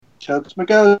Chokes my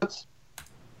goats.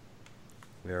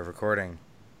 We are recording.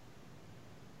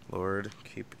 Lord,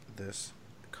 keep this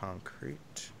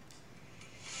concrete.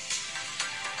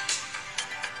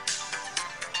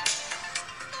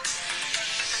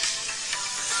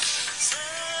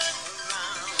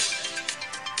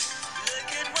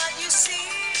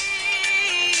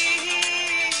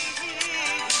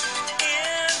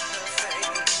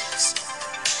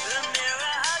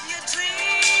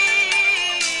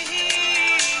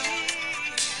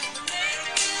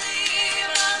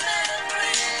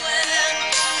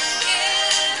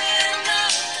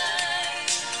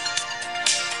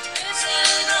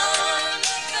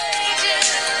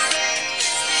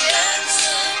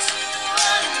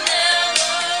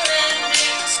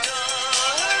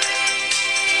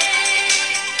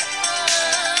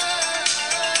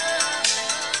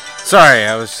 Sorry,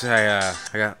 I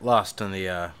got lost in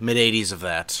the mid '80s of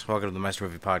that. Welcome to the Master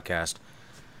Movie Podcast.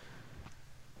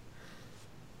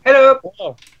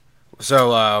 Hello.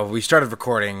 So we started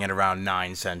recording at around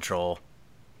 9 Central.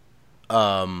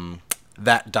 That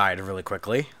died really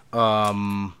quickly.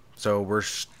 So we're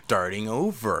starting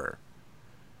over.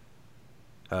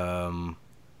 We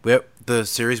have the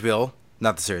series wheel,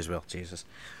 not the series wheel, Jesus.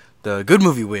 The good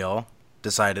movie wheel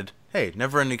decided, hey,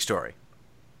 never ending story.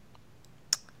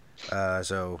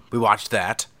 So we watched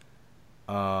that.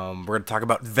 We're going to talk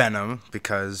about Venom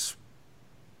because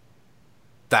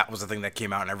that was the thing that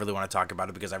came out and I really want to talk about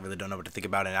it because I really don't know what to think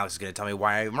about it and Alex is going to tell me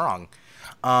why I'm wrong.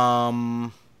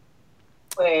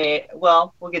 Wait,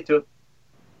 well, we'll get to it.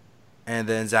 And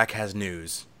then Zach has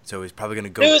news. So he's probably going to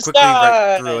go News quickly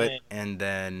right time! through it and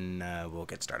then we'll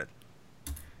get started.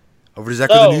 Over to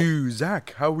Zach So- with the news.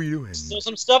 Zach, how are we doing? So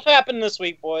some stuff happened this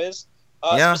week, boys.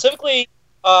 Yeah. Specifically,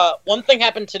 one thing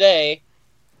happened today.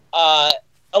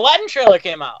 Aladdin trailer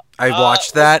came out. I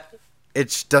watched that.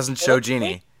 It doesn't show looks Genie.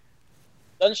 sweet.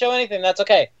 Doesn't show anything. That's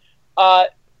okay.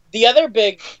 The other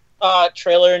big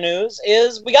trailer news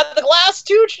is we got the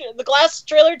Glass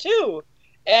trailer 2,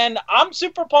 and I'm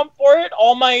super pumped for it.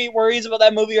 All my worries about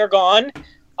that movie are gone.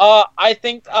 I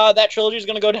think that trilogy is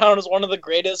going to go down as one of the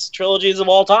greatest trilogies of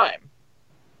all time.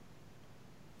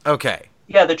 Okay.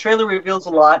 Yeah, the trailer reveals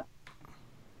a lot.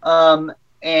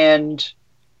 And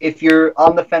if you're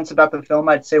on the fence about the film,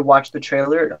 I'd say watch the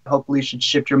trailer. Hopefully you should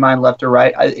shift your mind left or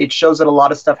right. It shows that a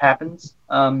lot of stuff happens.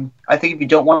 I think if you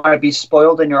don't want to be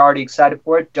spoiled and you're already excited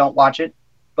for it, don't watch it.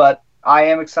 But I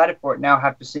am excited for it now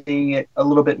after seeing it a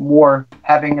little bit more,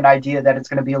 having an idea that it's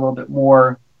going to be a little bit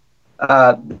more...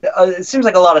 it seems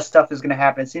like a lot of stuff is going to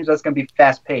happen. It seems like it's going to be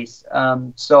fast-paced.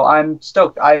 So I'm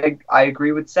stoked. I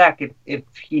agree with Zach. If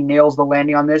he nails the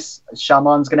landing on this,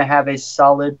 Shyamalan's going to have a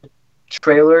solid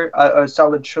trailer, a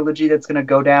solid trilogy that's going to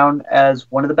go down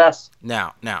as one of the best.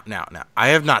 Now. I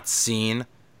have not seen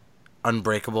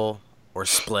Unbreakable or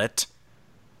Split.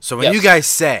 So when Yes. you guys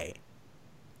say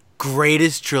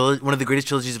one of the greatest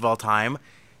trilogies of all time,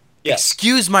 Yes.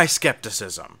 excuse my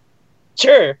skepticism.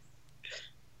 Sure.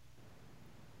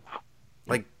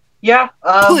 Yeah,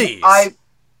 Please. I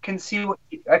can see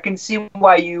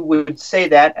why you would say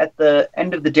that. At the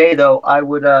end of the day, though, I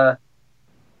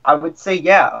would say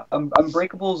yeah.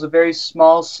 Unbreakable is a very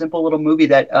small, simple little movie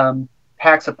that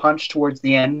packs a punch towards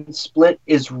the end. Split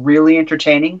is really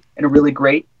entertaining and really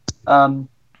great.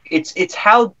 It's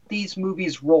how these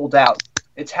movies rolled out.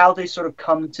 It's how they sort of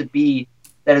come to be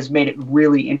that has made it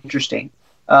really interesting.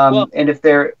 And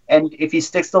if he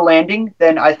sticks the landing,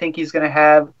 then I think he's going to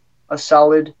have a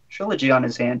solid trilogy on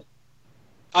his hand.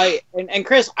 And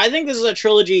Chris, I think this is a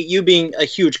trilogy, you being a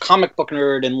huge comic book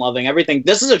nerd and loving everything,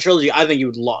 this is a trilogy I think you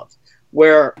would love,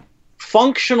 where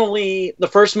functionally the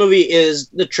first movie is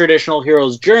the traditional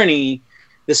hero's journey,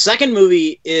 the second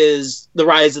movie is the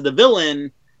rise of the villain,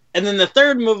 and then the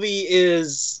third movie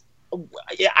is...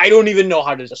 I don't even know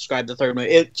how to describe the third movie.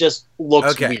 It just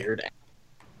looks weird.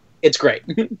 It's great.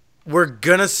 We're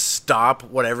gonna stop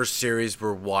whatever series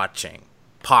we're watching.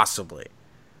 Possibly.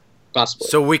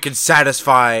 So we can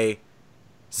satisfy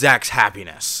Zach's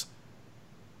happiness.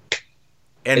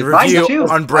 And Mine review too.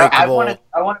 Unbreakable. I want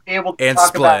to be able to and talk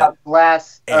Split about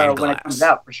Glass and when it Glass. comes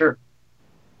out, for sure.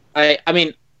 I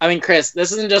mean, Chris,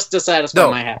 this isn't just to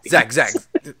satisfy my happiness. Zach.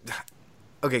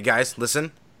 Okay, guys,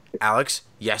 listen. Alex,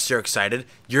 yes, you're excited.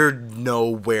 You're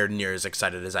nowhere near as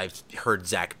excited as I've heard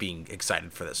Zach being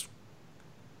excited for this.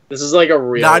 This is like a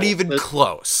real... Not even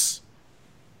close.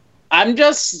 I'm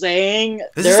just saying...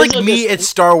 This is like me at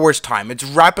Star Wars time. It's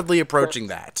rapidly approaching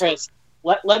that. Chris,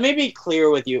 let me be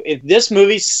clear with you. If this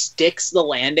movie sticks the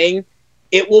landing,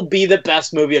 it will be the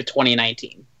best movie of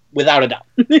 2019. Without a doubt.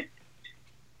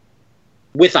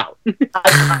 Without.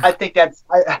 I think that's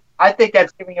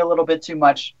giving a little bit too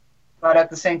much. but at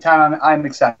the same time, I'm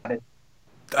excited.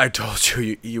 I told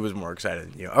you he was more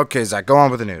excited than you. Okay, Zach, go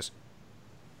on with the news.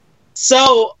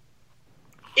 So,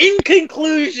 in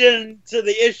conclusion to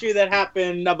the issue that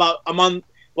happened about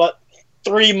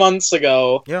 3 months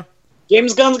ago, Yeah.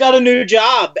 James Gunn's got a new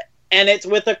job, and it's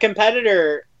with a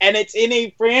competitor, and it's in a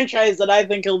franchise that I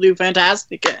think he'll do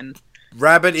fantastic in.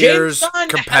 Rabbit James Ears Gunn has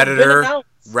been competitor. announced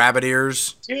Rabbit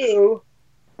Ears. to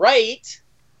write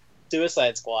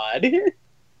Suicide Squad.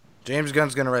 James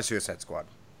Gunn's gonna write Suicide Squad.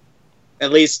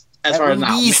 At least as far as now.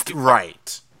 At least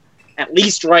right. At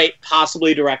least write,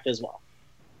 possibly direct as well.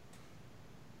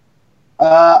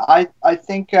 I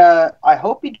think I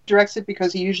hope he directs it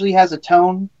because he usually has a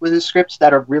tone with his scripts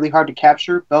that are really hard to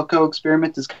capture. Belko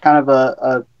Experiment is kind of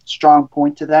a strong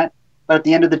point to that. But at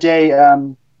the end of the day,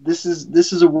 this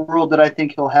is a world that I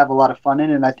think he'll have a lot of fun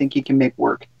in, and I think he can make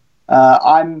work.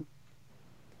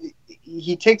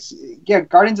 He takes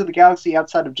Guardians of the Galaxy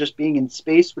outside of just being in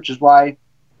space, which is why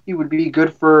he would be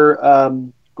good for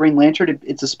Green Lantern.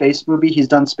 It's a space movie. He's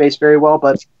done space very well,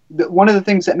 but one of the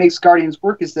things that makes Guardians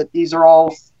work is that these are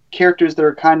all characters that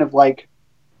are kind of like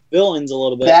villains a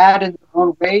little bit. Bad in their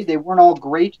own way. They weren't all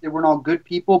great. They weren't all good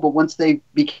people, but once they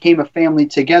became a family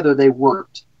together, they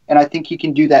worked. And I think he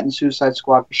can do that in Suicide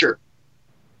Squad for sure.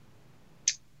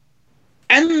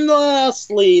 And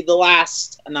lastly, the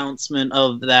last announcement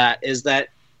of that is that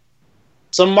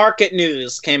some market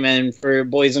news came in for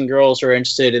boys and girls who are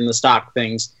interested in the stock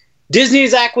things.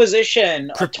 Disney's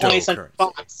acquisition of 20th Century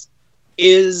Fox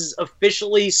is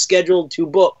officially scheduled to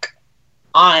book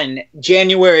on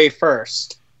January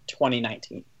 1st,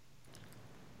 2019.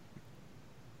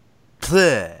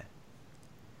 Pleh.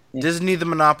 Disney the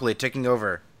monopoly taking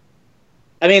over.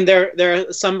 I mean, they're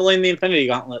assembling the Infinity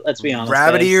Gauntlet, let's be honest.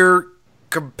 Rabbit Ear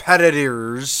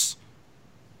competitors.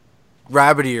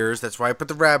 Rabbit Ears, that's why I put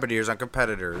the Rabbit Ears on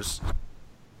competitors.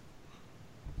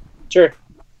 Sure.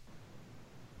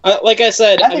 Like I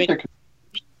said, I mean,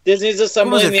 Disney's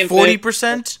assembling the Infinity...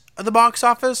 40% of the box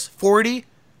office? 40?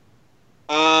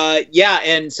 Yeah,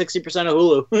 and 60% of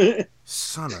Hulu.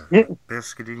 Son of a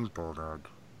biscuit-eating bulldog.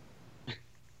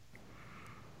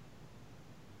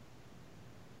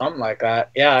 Something like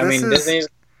that. Yeah, I mean, Disney's...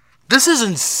 This is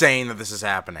insane that this is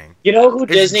happening. You know who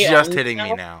Disney owns just hitting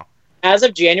me now. As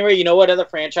of January, you know what other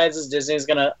franchises Disney's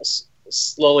going to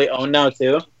slowly own now,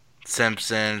 too?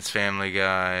 Simpsons, Family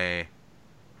Guy,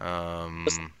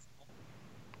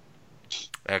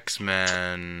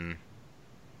 X-Men...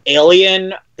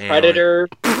 Alien, Predator...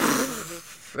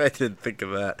 I didn't think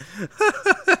of that.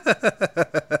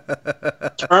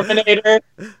 Terminator.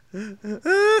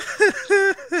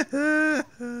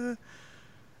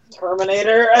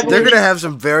 Terminator. They're gonna have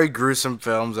some very gruesome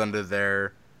films under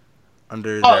their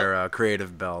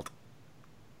creative belt.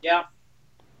 Yeah,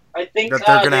 I think that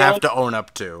they're gonna have to own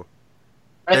up to.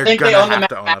 I think they have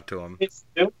to own up to them.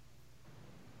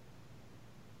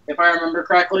 If I remember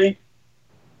correctly.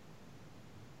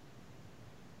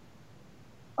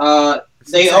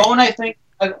 They own, I think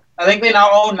they now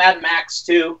own Mad Max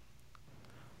too.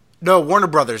 No, Warner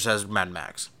Brothers has Mad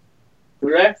Max.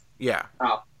 Do they? Yeah.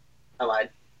 Oh, I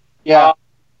lied. Yeah.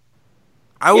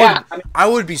 I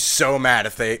would be so mad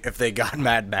if they got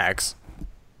Mad Max.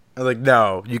 I'm like,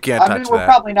 no, you can't touch that. We're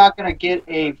probably not going to get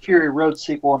a Fury Road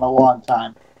sequel in a long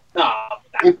time. No.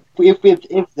 If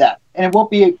that, and it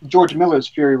won't be George Miller's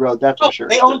Fury Road. That's for sure.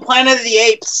 They own Planet of the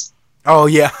Apes. Oh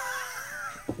yeah.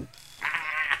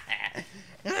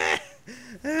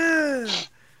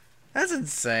 That's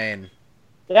insane.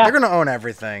 Yeah. They're gonna own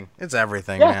everything. It's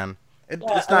everything, man.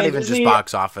 It's not even Disney, just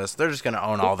box office. They're just gonna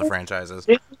own all the franchises.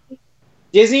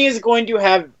 Disney is going to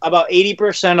have about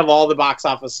 80% of all the box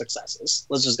office successes.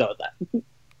 Let's just go with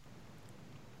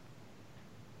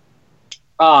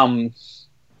that.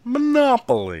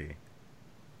 Monopoly.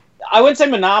 I wouldn't say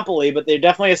Monopoly, but they're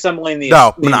definitely assembling the...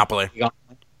 Monopoly.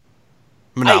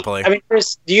 Monopoly. I mean,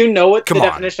 Chris, do you know what the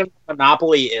definition of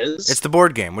Monopoly is? It's the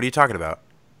board game. What are you talking about?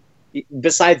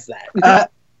 Besides that.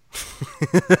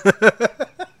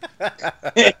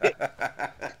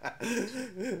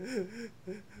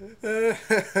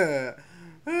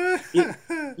 you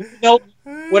know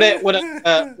what a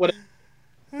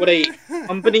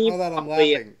company... Hold on,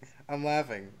 I'm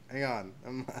laughing. Hang on.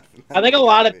 I'm laughing. I think a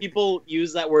lot of people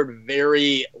use that word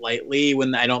very lightly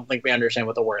when I don't think we understand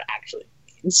what the word actually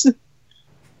means.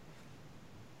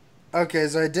 Okay,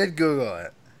 so I did Google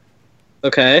it.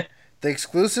 Okay. The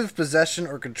exclusive possession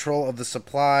or control of the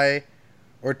supply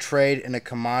or trade in a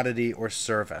commodity or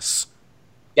service.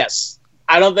 Yes.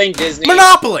 I don't think Disney...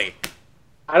 Monopoly!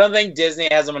 I don't think Disney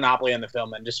has a monopoly in the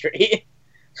film industry.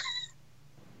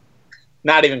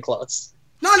 Not even close.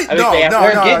 No, they're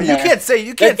getting you there. can't say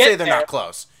They're they're getting not there.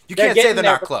 close. You They're can't say getting they're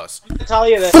there, not but close. I'm gonna tell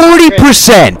you this.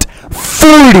 40%.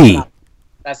 40.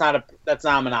 That's not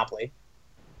a monopoly.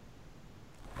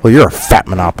 Well, you're a fat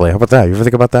monopoly. How about that? You ever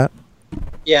think about that?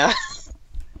 Yeah.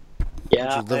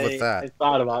 Yeah, Would you live with that? I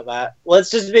thought about that. Let's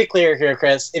just be clear here,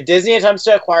 Chris. If Disney attempts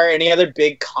to acquire any other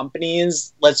big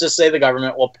companies, let's just say the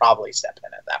government will probably step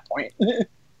in at that point.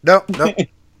 No.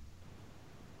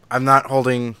 I'm not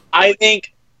holding. I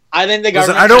think the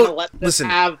government I don't- kind of let them listen.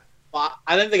 have.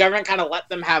 I think the government kind of let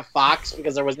them have Fox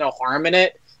because there was no harm in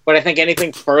it. But I think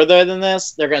anything further than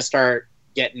this, they're going to start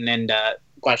getting into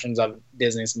questions of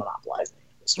Disney's monopolizing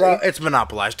the industry. Well, it's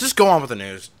monopolized. Just go on with the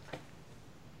news.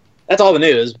 That's all the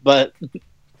news, but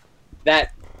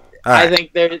that All right. I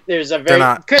think there's a very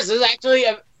not- Chris. This is actually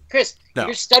Chris. No.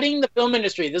 You're studying the film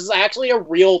industry. This is actually a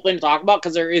real thing to talk about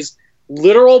because there is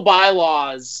literal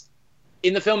bylaws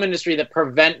in the film industry that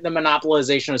prevent the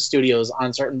monopolization of studios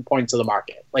on certain points of the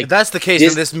market. Like If that's the case,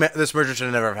 then this merger should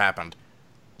have never have happened.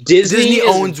 Disney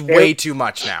owns way too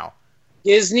much now.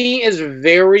 Disney is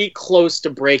very close to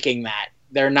breaking that.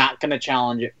 They're not going to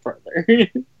challenge it further.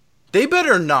 They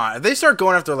better not. If they start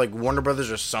going after like Warner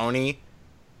Brothers or Sony,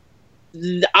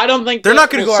 I don't think they're not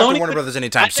going to go Sony after Warner would- Brothers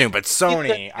anytime I soon. think- But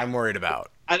Sony, I'm worried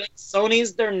about. I think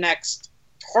Sony's their next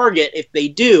target if they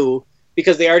do,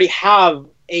 because they already have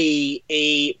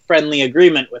a friendly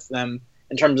agreement with them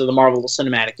in terms of the Marvel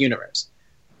Cinematic Universe.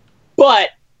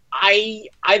 But I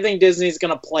think Disney's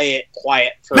going to play it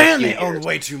quiet for a few They years. own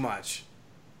way too much.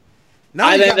 Now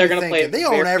I you think got they're me gonna play thinking. it They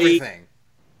own very- everything.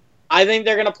 I think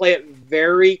they're going to play it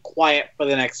very quiet for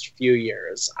the next few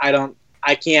years.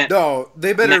 I can't. No,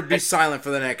 they better No. be silent for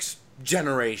the next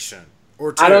generation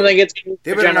or two. I don't think it's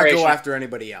They better not generation. go after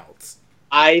anybody else.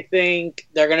 I think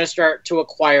they're going to start to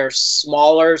acquire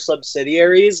smaller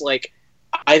subsidiaries. Like,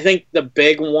 I think the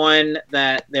big one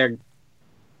that they're...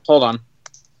 Hold on.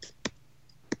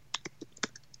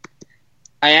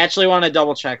 I actually want to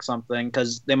double check something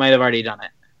because they might have already done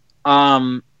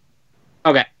it.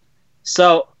 Okay.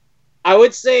 So, I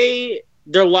would say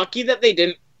they're lucky that they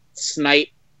didn't snipe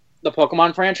the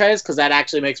Pokemon franchise because that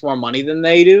actually makes more money than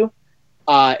they do.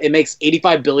 It makes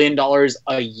 $85 billion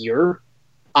a year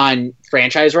on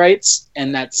franchise rights,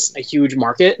 and that's a huge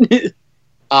market.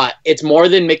 It's more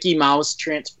than Mickey Mouse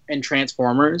and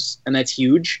Transformers, and that's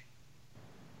huge.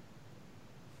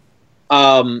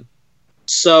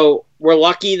 So we're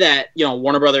lucky that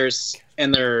Warner Brothers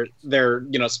and their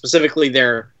specifically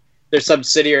their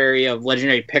subsidiary of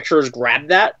Legendary Pictures grabbed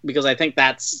that, because I think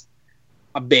that's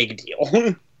a big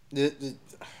deal.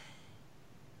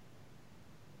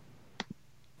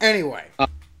 Anyway,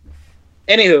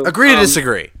 Anywho, agree to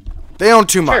disagree. They own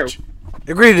too much. Sure.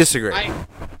 Agree to disagree.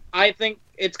 I think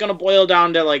it's gonna boil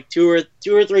down to like two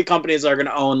or three companies that are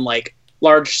gonna own like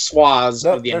large swaths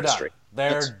of the industry.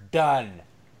 They're done.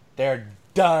 They're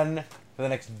done for the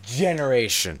next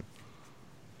generation.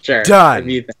 Sure. Done. If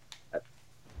you think-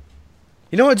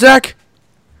 You know what, Zach?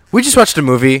 We just watched a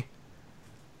movie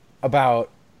about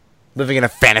living in a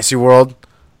fantasy world.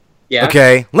 Yeah.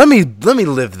 Okay, let me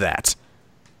live that.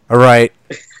 All right,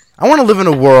 I want to live in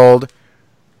a world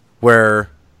where,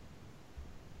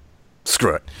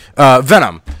 screw it,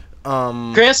 Venom.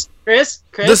 Chris.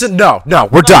 Listen, no,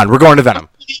 we're done. We're going to Venom.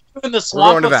 In the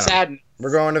swamp going to of Venom. sadness.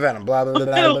 We're going to Venom. Blah blah blah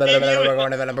blah blah blah blah. We're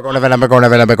going to Venom. We're going to Venom. We're going to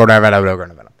Venom. We're going to Venom. We're going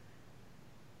to Venom.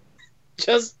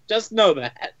 Just know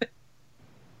that.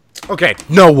 Okay,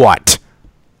 know what?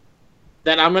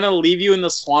 Then I'm gonna leave you in the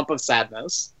swamp of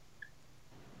sadness.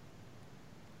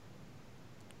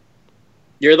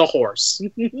 You're the horse.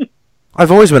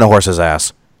 I've always been a horse's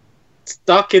ass.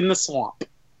 Stuck in the swamp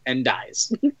and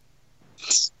dies.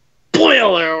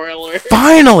 Spoiler alert.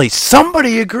 Finally,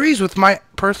 somebody agrees with my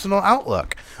personal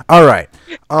outlook. All right.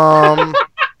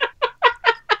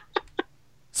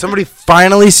 Somebody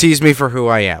finally sees me for who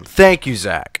I am. Thank you,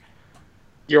 Zach.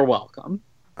 You're welcome.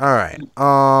 All right.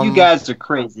 You guys are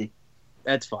crazy.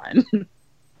 That's fine.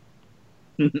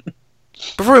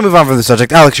 Before we move on from the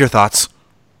subject, Alex, your thoughts?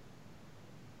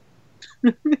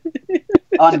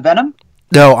 On Venom?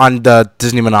 No, on the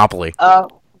Disney Monopoly.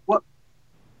 What?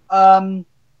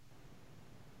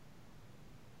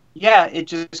 Yeah, it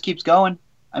just keeps going.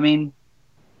 I mean,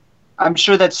 I'm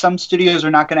sure that some studios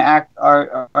are not going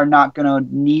to are not going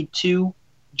to need to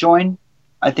join.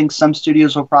 I think some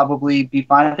studios will probably be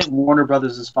fine. I think Warner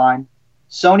Brothers is fine.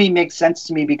 Sony makes sense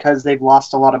to me because they've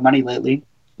lost a lot of money lately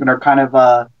and are kind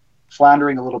of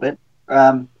floundering a little bit.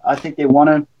 I think they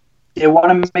want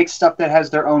to make stuff that has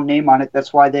their own name on it.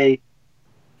 That's why they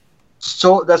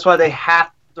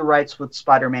have the rights with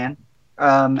Spider-Man,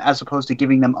 as opposed to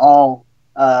giving them all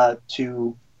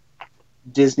to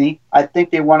Disney. I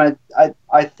think they want to.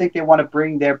 I think they want to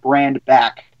bring their brand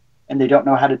back, and they don't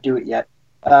know how to do it yet.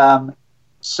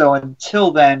 So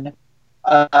until then,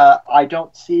 I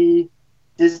don't see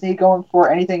Disney going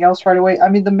for anything else right away. I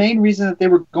mean, the main reason that they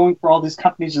were going for all these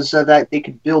companies is so that they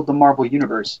could build the Marvel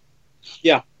universe.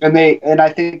 Yeah, and I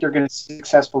think they're going to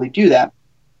successfully do that.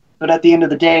 But at the end of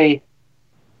the day,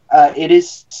 it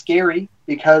is scary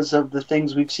because of the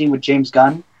things we've seen with James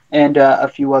Gunn and a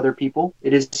few other people.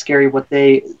 It is scary what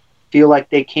they feel like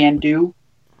they can do,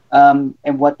 and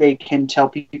what they can tell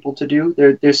people to do.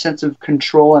 Their sense of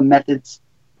control and methods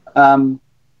aren't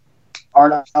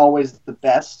always the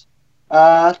best.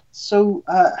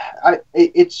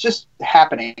 It's just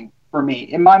happening for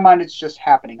me. In my mind, it's just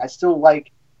happening. I still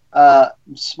like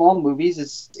small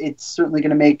movies. It's certainly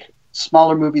going to make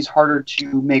smaller movies harder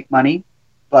to make money,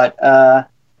 but they're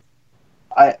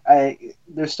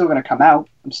still going to come out.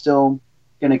 I'm still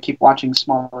going to keep watching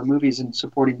smaller movies and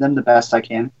supporting them the best I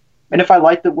can. And if I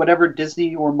like whatever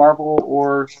Disney or Marvel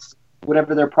or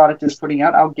whatever their product is putting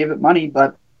out, I'll give it money,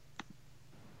 but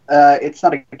it's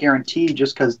not a guarantee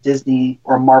just because Disney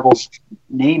or Marvel's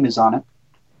name is on it.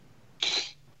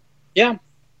 Yeah.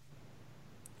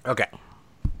 Okay.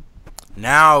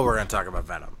 Now we're going to talk about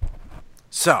Venom.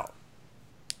 So,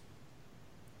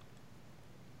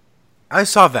 I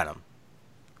saw Venom,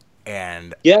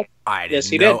 and I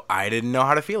didn't know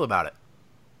how to feel about it.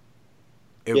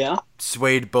 It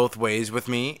swayed both ways with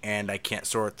me, and I can't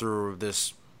sort through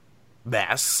this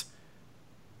mess.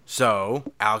 So,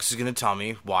 Alex is going to tell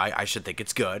me why I should think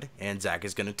it's good, and Zach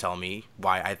is going to tell me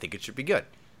why I think it should be good.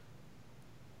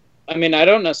 I mean, I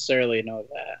don't necessarily know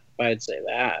that, if I'd say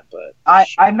that, but...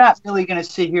 I'm not really going to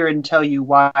sit here and tell you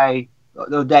why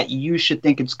that you should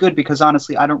think it's good, because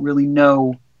honestly, I don't really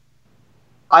know...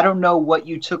 I don't know what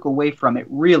you took away from it,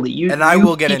 really. I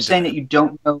will get into keep saying that you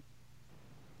don't know...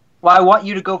 Well, I want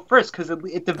you to go first, because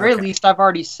at the very least, I've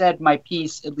already said my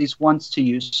piece at least once to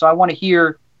you, so I want to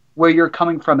hear where you're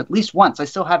coming from at least once. I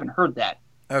still haven't heard that.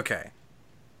 Okay.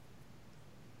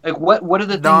 Like, what are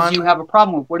the things you have a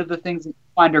problem with? What are the things that you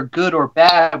find are good or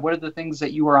bad? What are the things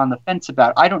that you are on the fence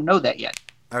about? I don't know that yet.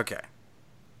 Okay.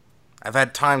 I've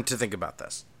had time to think about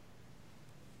this.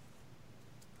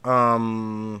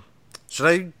 Should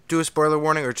I do a spoiler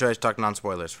warning, or should I talk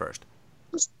non-spoilers first?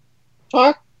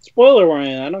 Talk spoiler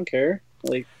warning. I don't care.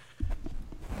 Like,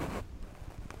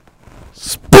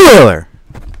 spoiler.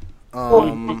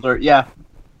 Yeah.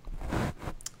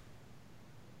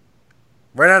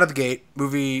 Right out of the gate,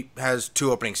 movie has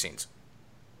 2 opening scenes.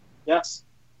 Yes.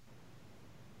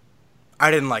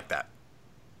 I didn't like that.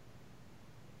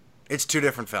 It's 2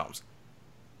 different films.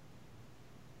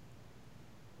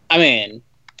 I mean,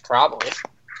 probably.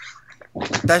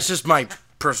 That's just my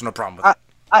personal problem with it.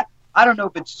 I don't know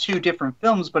if it's 2 different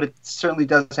films, but it certainly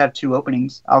does have 2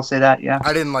 openings. I'll say that, yeah.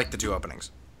 I didn't like the 2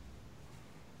 openings.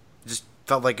 It just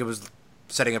felt like it was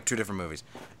setting up 2 different movies.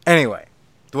 Anyway,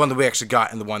 the one that we actually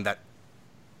got and the one that...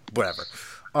 Whatever.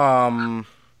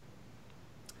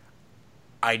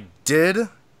 I did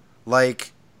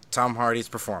like Tom Hardy's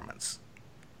performance.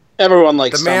 Everyone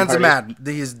likes the man's Tom Hardy.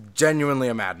 He's genuinely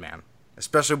a madman.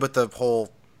 Especially with the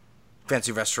whole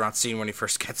fancy restaurant scene when he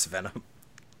first gets Venom.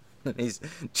 And he's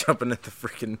jumping at the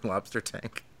freaking lobster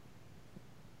tank.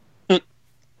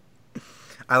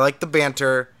 I like the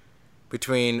banter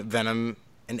between Venom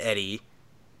and Eddie.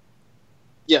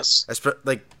 Yes.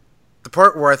 Like, the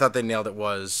part where I thought they nailed it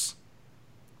was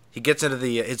he gets into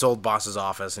his old boss's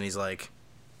office and he's like,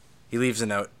 he leaves a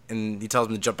note and he tells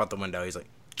him to jump out the window. He's like,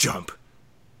 jump.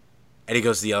 And he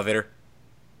goes to the elevator.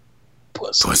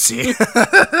 Pussy.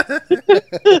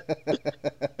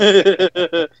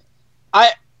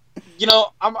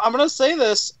 I'm gonna say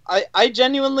this. I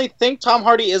genuinely think Tom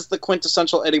Hardy is the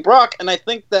quintessential Eddie Brock, and I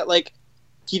think that, like,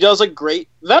 he does a great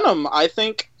Venom. I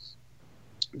think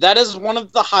that is one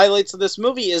of the highlights of this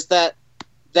movie, is that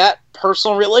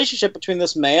personal relationship between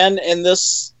this man and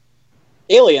this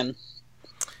alien.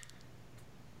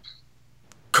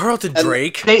 Carlton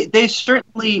Drake. They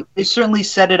certainly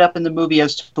set it up in the movie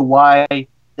as to why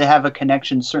they have a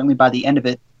connection, certainly by the end of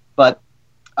it. But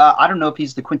I don't know if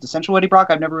he's the quintessential Eddie Brock.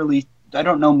 I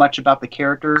don't know much about the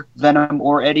character Venom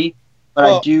or Eddie, but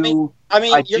I do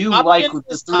like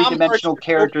the 3-dimensional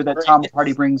character that Tom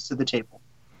Hardy brings to the table.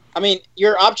 I mean,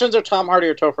 your options are Tom Hardy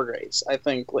or Topher Grace. I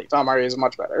think, like, Tom Hardy is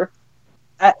much better.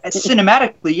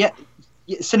 Cinematically,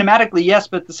 yes,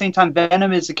 but at the same time,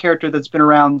 Venom is a character that's been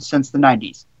around since the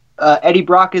 90s. Eddie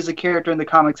Brock is a character in the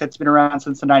comics that's been around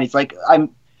since the 90s. Like,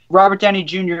 Robert Downey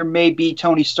Jr. may be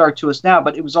Tony Stark to us now,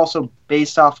 but it was also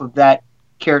based off of that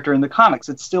character in the comics.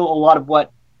 It's still a lot of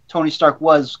what Tony Stark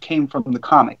came from the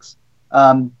comics.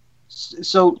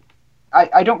 So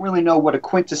I don't really know what a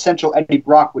quintessential Eddie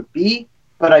Brock would be,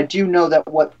 but I do know that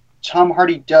what Tom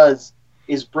Hardy does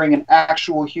is bring an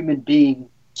actual human being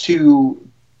to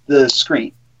the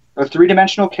screen. A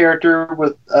three-dimensional character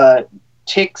with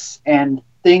tics and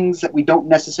things that we don't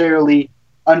necessarily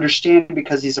understand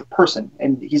because he's a person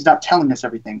and he's not telling us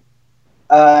everything.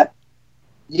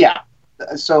 Yeah.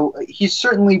 So he's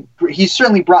certainly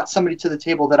brought somebody to the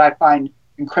table that I find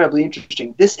incredibly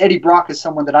interesting. This Eddie Brock is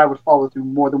someone that I would follow through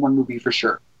more than one movie for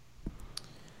sure.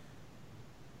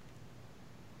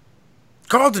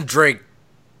 Carlton Drake,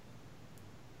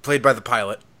 played by the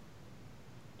pilot,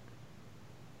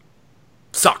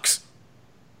 sucks.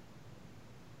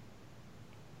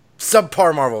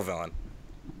 Subpar Marvel villain.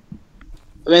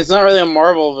 I mean, it's not really a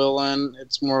Marvel villain.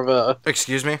 It's more of a...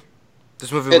 Excuse me?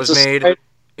 This movie was made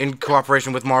in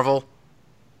cooperation with Marvel.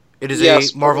 It is a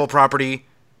Marvel property.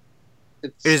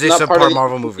 It is a subpar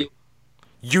Marvel movie.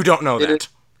 You don't know that.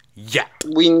 Yeah.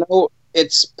 We know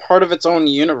it's part of its own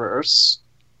universe.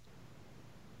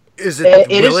 Is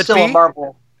it? It is still a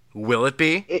Marvel. Will it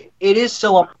be? It is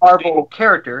still a Marvel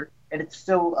character, and it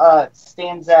still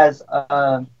stands as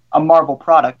a Marvel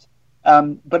product.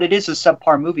 But it is a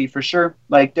subpar movie for sure.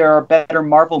 Like, there are better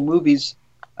Marvel movies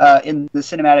in the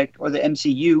cinematic or the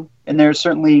MCU, and there's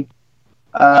certainly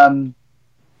a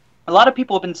lot of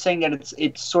people have been saying that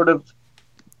it's sort of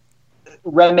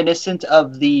reminiscent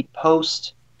of the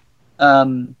post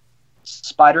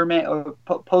Spider-Man or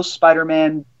post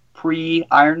Spider-Man, pre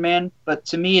Iron Man. But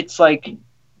to me, it's like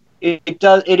it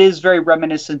is very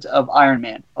reminiscent of Iron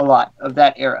Man, a lot of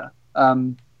that era.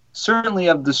 Certainly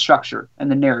of the structure and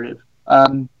the narrative.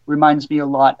 Reminds me a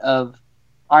lot of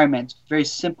Iron Man. It's very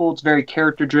simple. It's very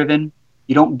character driven.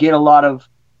 You don't get a lot of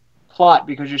plot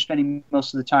because you're spending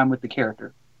most of the time with the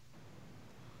character.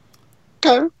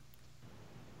 Okay.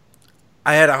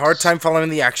 I had a hard time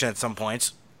following the action at some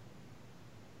points.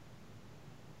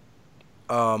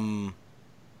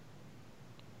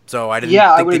 So I didn't.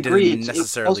 Yeah, think I would they agree. Did a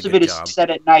necessarily most of it is set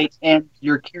at night, and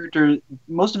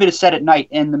most of it is set at night,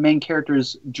 and the main character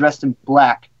is dressed in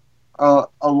black a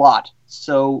lot.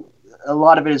 So a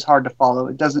lot of it is hard to follow.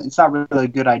 It's not really a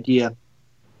good idea.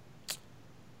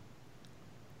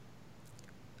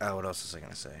 What else was I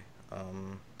gonna say?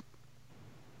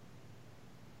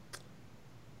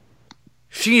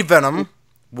 She-Venom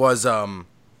was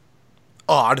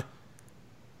odd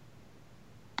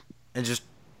and just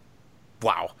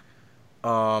wow.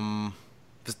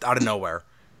 Just out of nowhere.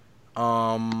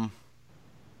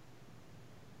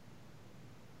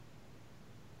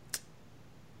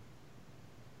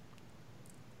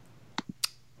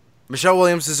 Michelle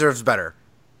Williams deserves better.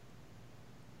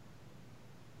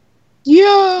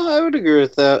 Yeah, I would agree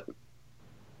with that.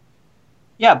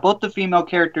 Yeah, both the female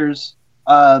characters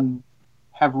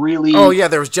have really... Oh, yeah,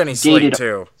 there was Jenny Slate,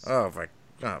 too. Oh, for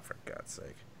God's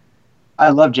sake. I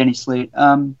love Jenny Slate.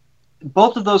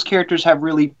 Both of those characters have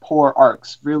really poor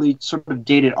arcs, really sort of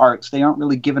dated arcs. They aren't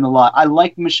really given a lot. I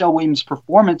like Michelle Williams'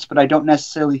 performance, but I don't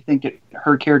necessarily think that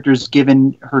her character is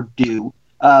given her due.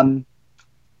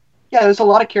 Yeah, there's a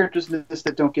lot of characters in this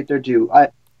that don't get their due.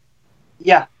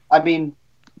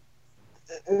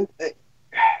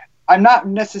 I'm not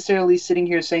necessarily sitting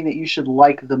here saying that you should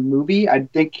like the movie. I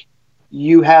think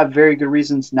you have very good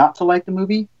reasons not to like the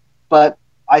movie, but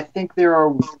I think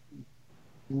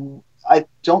I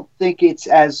don't think it's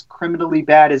as criminally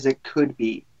bad as it could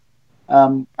be.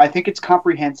 I think it's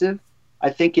comprehensive. I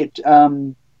think it's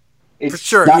for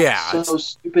sure, not so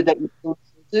stupid that you feel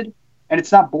insulted, and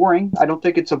it's not boring. I don't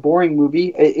think it's a boring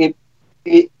movie.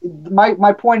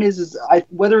 My point is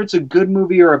whether it's a good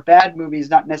movie or a bad movie is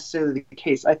not necessarily the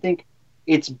case. I think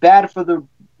it's bad for the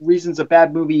reasons a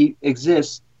bad movie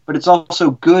exists, but it's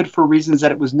also good for reasons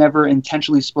that it was never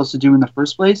intentionally supposed to do in the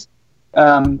first place.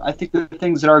 I think the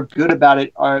things that are good about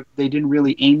it are they didn't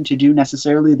really aim to do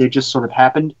necessarily. They just sort of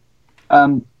happened.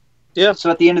 So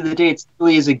at the end of the day, it's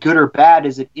really, is it good or bad?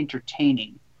 Is it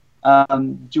entertaining?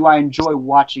 Do I enjoy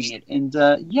watching it? And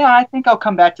I think I'll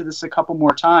come back to this a couple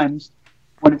more times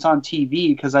when it's on TV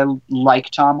because I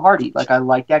like Tom Hardy. Like, I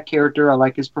like that character. I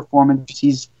like his performance.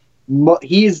 He's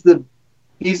the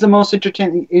most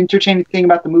entertaining thing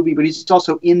about the movie, but he's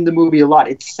also in the movie a lot.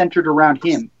 It's centered around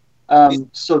him.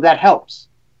 So that helps.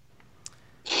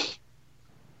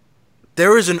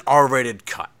 There is an R-rated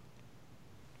cut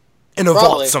in a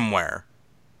vault somewhere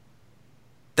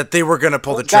that they were going to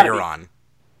pull the trigger on.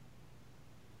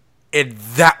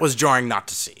 That was jarring not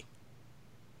to see.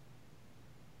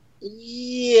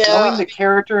 Yeah. Knowing the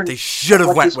character and they should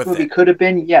have went with it. What this movie could have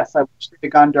been, yes, I wish it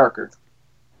had gone darker.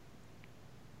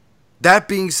 That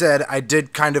being said, I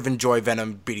did kind of enjoy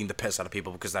Venom beating the piss out of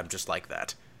people because I'm just like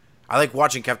that. I like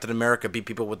watching Captain America beat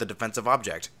people with a defensive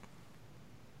object.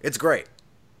 It's great.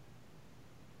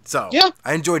 So, yeah.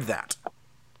 I enjoyed that.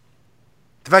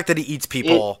 The fact that he eats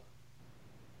people...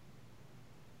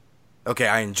 Okay,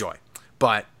 I enjoy.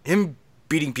 But him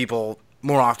beating people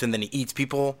more often than he eats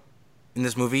people in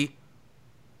this movie,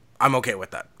 I'm okay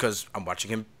with that. Because I'm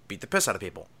watching him beat the piss out of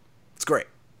people. It's great.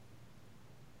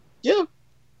 Yeah.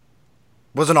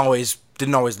 Didn't always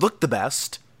look the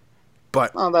best,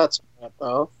 but... Oh, that's right,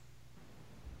 though.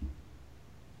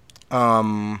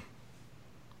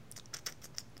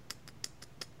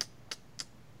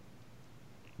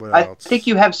 What else? I think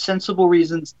you have sensible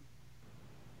reasons.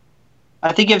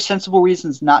 I think you have sensible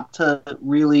reasons not to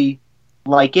really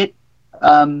like it.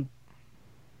 And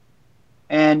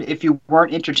if you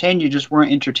weren't entertained, you just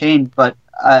weren't entertained. But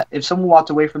if someone walked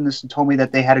away from this and told me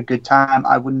that they had a good time,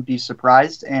 I wouldn't be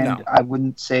surprised, and I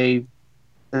wouldn't say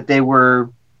that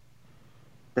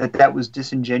that was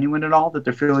disingenuous at all, that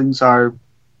their feelings are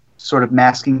sort of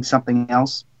masking something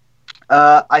else.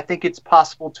 I think it's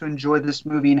possible to enjoy this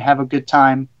movie and have a good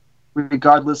time,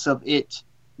 regardless of it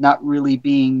not really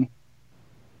being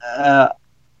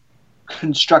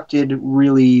constructed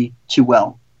really too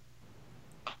well.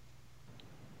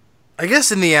 I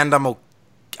guess in the end, I'm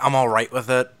all right with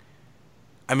it.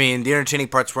 I mean, the entertaining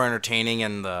parts were entertaining,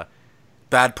 and the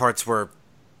bad parts were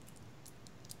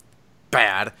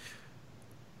bad.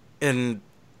 And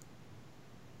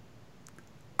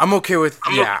I'm okay with...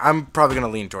 I'm probably going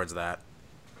to lean towards that.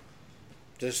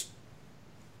 Just...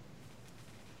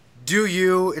 do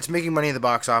you. It's making money in the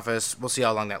box office. We'll see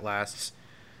how long that lasts.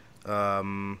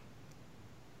 Woody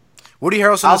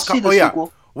Harrelson is...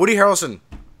 sequel. Woody Harrelson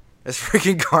is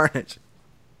freaking Carnage.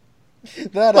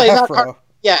 That afro.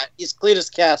 He's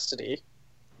Cletus Cassidy.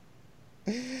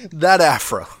 That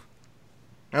afro.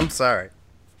 I'm sorry.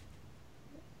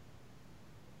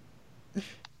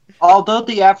 Although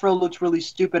the afro looks really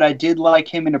stupid, I did like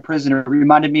him in A Prisoner. It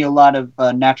reminded me a lot of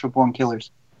Natural Born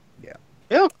Killers. Yeah.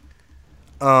 Yeah.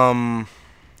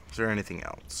 Is there anything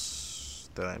else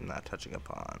that I'm not touching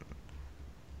upon?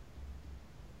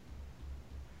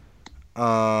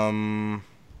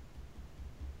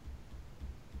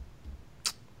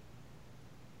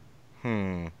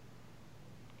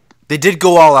 They did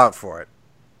go all out for it.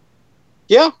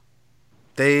 Yeah.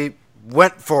 They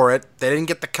went for it. They didn't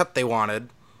get the cut they wanted.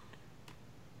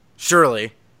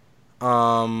 Surely.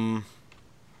 But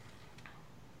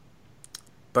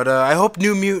I hope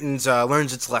New Mutants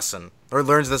learns this lesson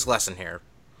here.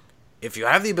 If you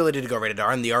have the ability to go rated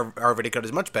R and the R-rated cut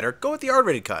is much better, go with the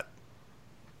R-rated cut.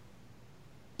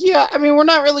 Yeah, I mean, we're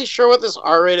not really sure what this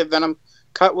R-rated Venom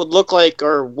cut would look like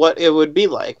or what it would be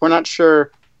like. We're not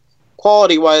sure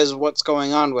quality-wise what's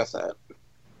going on with it.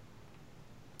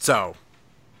 So,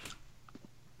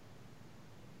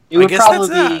 it would probably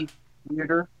be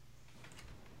weirder.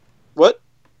 What?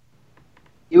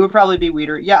 It would probably be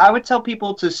weirder. Yeah, I would tell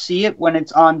people to see it when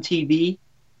it's on TV.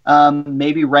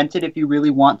 Maybe rent it if you really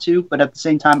want to, but at the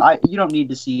same time, you don't need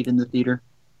to see it in the theater.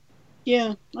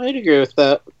 Yeah, I'd agree with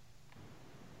that.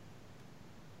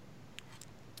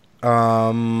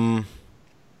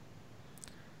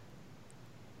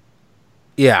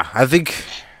 Yeah, I think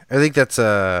that's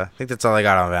all I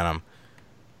got on Venom.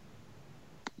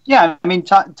 Yeah, I mean,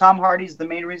 Tom Hardy's the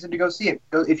main reason to go see it.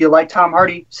 If you like Tom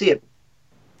Hardy, see it.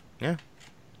 Yeah.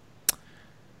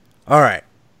 All right.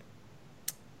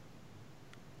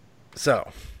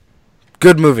 So,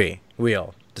 good movie.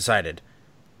 Wheel decided.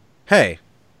 Hey,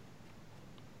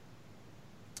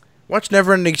 watch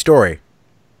Neverending Story.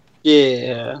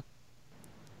 Yeah.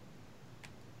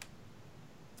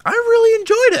 I really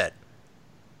enjoyed it.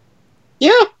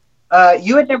 Yeah.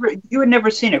 You had never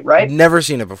seen it, right? Never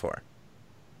seen it before.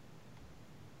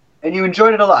 And you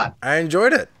enjoyed it a lot. I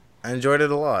enjoyed it. I enjoyed it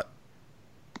a lot.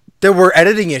 There were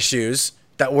editing issues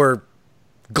that were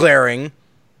glaring,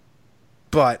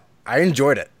 but I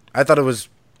enjoyed it. I thought it was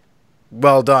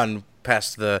well done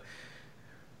past the...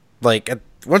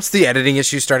 once the editing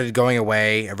issues started going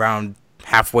away around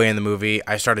halfway in the movie,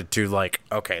 I started to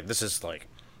okay, this is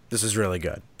really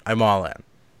good. I'm all in.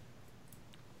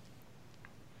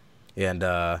 And,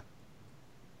 but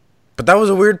that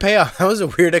was a weird payoff. That was a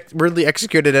weirdly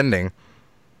executed ending.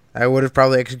 I would have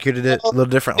probably executed it a little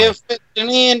differently. If it's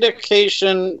any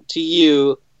indication to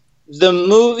you, the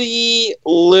movie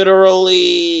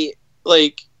literally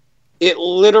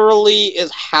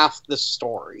is half the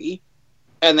story.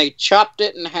 And they chopped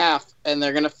it in half, and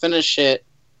they're going to finish it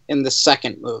in the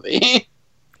second movie.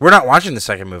 We're not watching the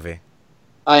second movie.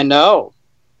 I know.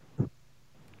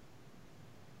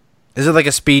 Is it like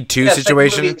a Speed 2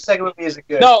 situation? The second movie isn't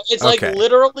good. No, it's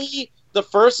literally the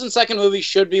first and second movie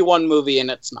should be one movie,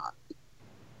 and it's not.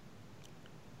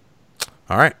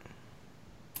 All right.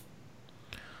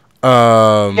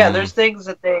 Yeah, there's things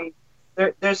that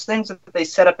there's things that they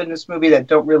set up in this movie that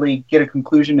don't really get a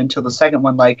conclusion until the second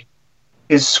one, like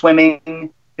his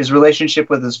swimming, his relationship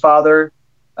with his father.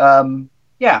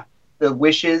 Yeah, the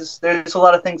wishes. There's a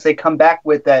lot of things they come back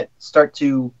with that start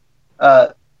to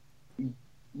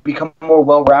become more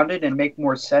well-rounded and make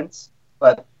more sense.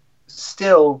 But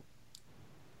still,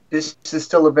 this is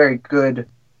still a very good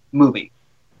movie.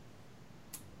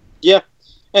 Yeah,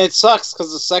 and it sucks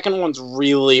because the second one's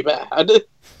really bad.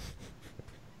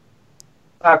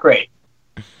 Not great.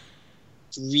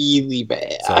 It's really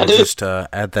bad. So I'll just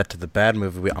add that to the bad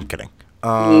movie. I'm kidding.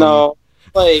 No,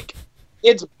 like,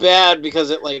 it's bad because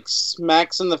it, like,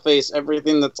 smacks in the face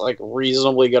everything that's, like,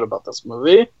 reasonably good about this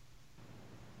movie.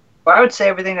 Well, I would say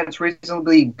everything that's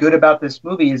reasonably good about this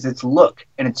movie is its look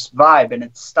and its vibe and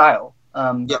its style.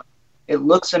 Yeah. It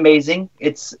looks amazing.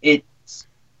 It's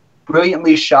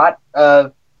brilliantly shot.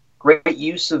 Great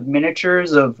use of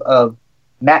miniatures, of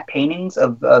matte paintings,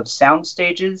 of sound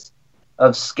stages,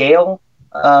 of scale.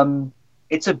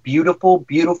 It's a beautiful,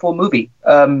 beautiful movie.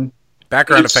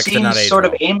 Background effects did not age sort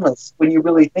well. of aimless when you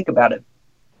really think about it,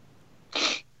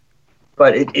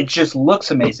 but it just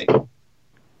looks amazing.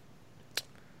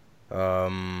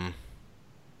 And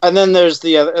then there's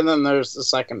the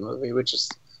second movie, which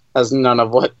has none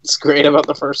of what's great about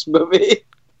the first movie.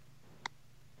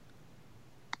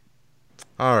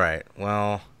 All right.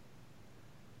 Well,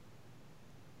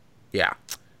 yeah.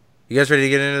 You guys ready to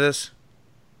get into this?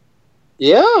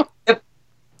 Yeah. Yep.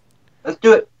 Let's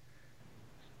do it.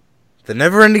 The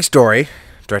Neverending Story,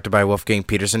 directed by Wolfgang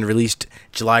Peterson, released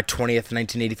July 20th,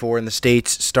 1984 in the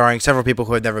States, starring several people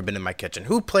who had never been in my kitchen.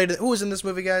 Who was in this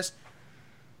movie, guys?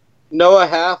 Noah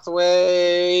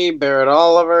Hathaway, Barrett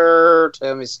Oliver,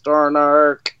 Tammy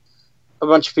Stornark, a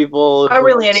bunch of people. Not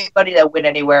really anybody that went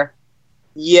anywhere.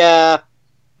 Yeah.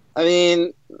 I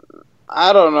mean,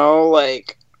 I don't know,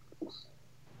 like,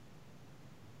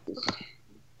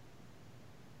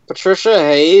 Patricia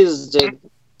Hayes did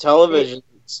television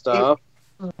stuff.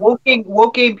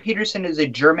 Wolfgang Peterson is a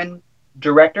German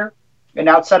director, and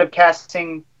outside of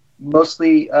casting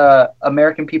mostly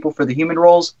American people for the human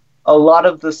roles, a lot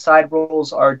of the side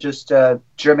roles are just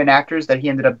German actors that he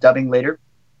ended up dubbing later.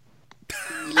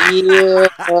 Yeah.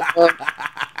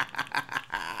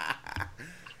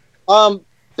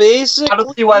 Basically, I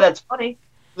don't see why that's funny.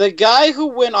 The guy who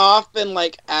went off and,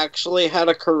 like, actually had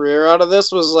a career out of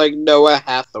this was, like, Noah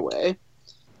Hathaway.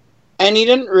 And he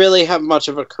didn't really have much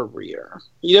of a career.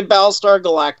 He did Battlestar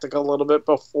Galactica a little bit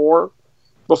before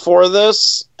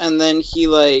this, and then he,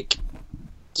 like,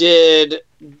 did,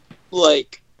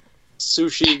 like,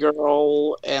 Sushi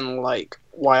Girl and, like,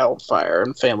 Wildfire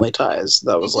and Family Ties.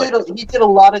 That was he did a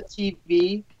lot of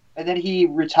TV, and then he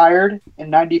retired in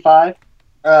 '95,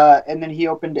 and then he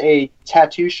opened a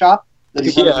tattoo shop that he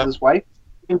runs with his wife,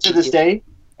 even to this day.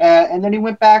 And then he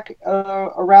went back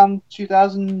around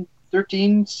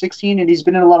 2013, 16, and he's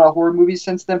been in a lot of horror movies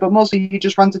since then, but mostly he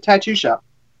just runs a tattoo shop.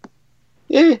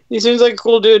 Yeah, he seems like a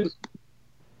cool dude.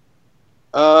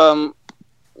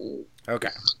 Okay.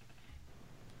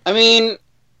 I mean,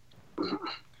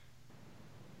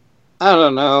 I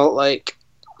don't know, like,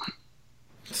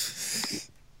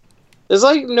 there's,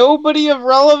 like, nobody of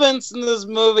relevance in this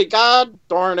movie. God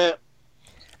darn it.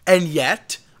 And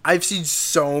yet, I've seen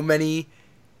so many,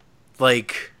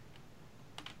 like...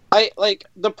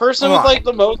 the person with, like,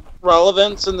 the most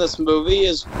relevance in this movie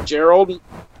is Gerald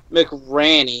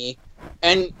McRaney.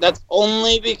 And that's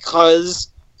only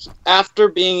because after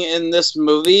being in this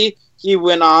movie, he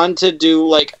went on to do,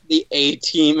 like, the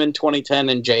A-Team in 2010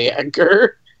 and J.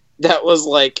 Edgar. That was,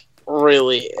 like,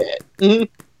 really it.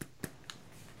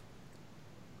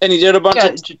 And he did a bunch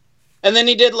of... And then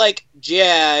he did, like,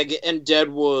 Jag and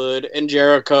Deadwood and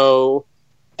Jericho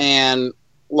and,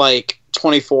 like,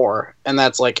 24. And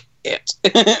that's, like, it.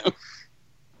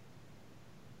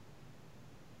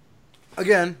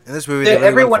 Again, in this movie...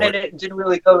 everyone in it didn't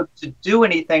really go to do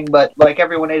anything, but, like,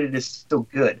 everyone in it is still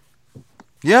good.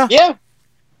 Yeah. Yeah.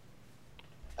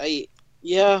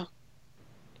 Yeah.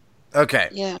 Okay.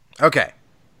 Yeah. Okay.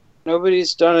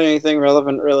 Nobody's done anything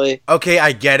relevant, really. Okay,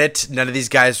 I get it. None of these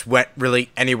guys went really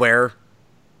anywhere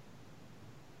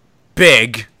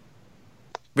big.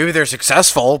 Maybe they're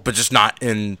successful, but just not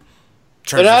in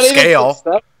terms of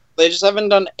scale. They just haven't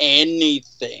done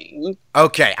anything.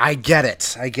 Okay, I get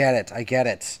it.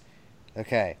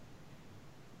 Okay.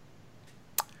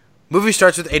 Movie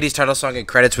starts with 80s title song and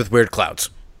credits with weird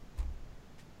clouds.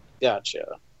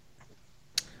 Gotcha.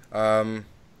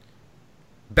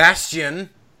 Bastian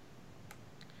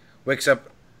wakes up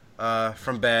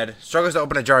from bed, struggles to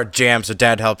open a jar of jam, so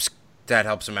Dad helps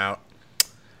him out.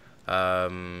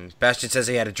 Bastian says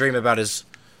he had a dream about his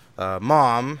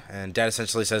mom, and Dad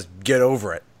essentially says, "Get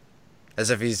over it," as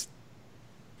if he's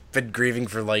been grieving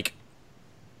for like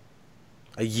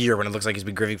a year when it looks like he's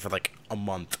been grieving for like a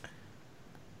month.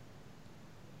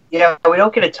 Yeah, we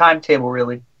don't get a timetable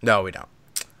really. No, we don't.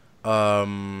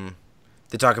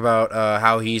 They talk about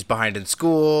how he's behind in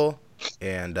school,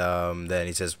 and then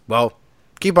he says, "Well,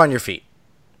 keep on your feet,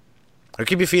 or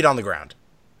keep your feet on the ground,"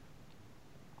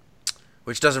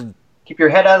 which doesn't. Keep your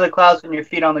head out of the clouds and your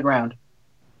feet on the ground.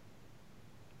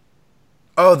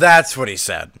 Oh, that's what he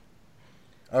said.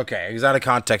 Okay, he's out of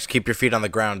context. Keep your feet on the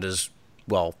ground is,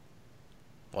 well,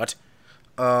 what?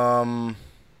 So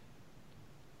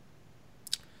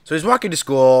he's walking to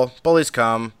school. Bullies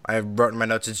come. I wrote in my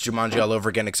notes it's Jumanji all over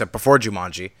again, except before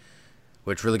Jumanji,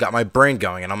 which really got my brain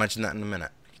going, and I'll mention that in a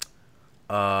minute.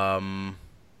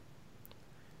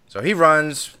 So he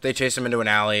runs. They chase him into an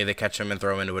alley. They catch him and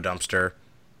throw him into a dumpster.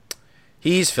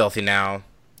 He's filthy now.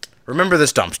 Remember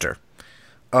this dumpster.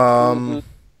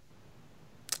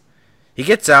 He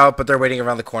gets out, but they're waiting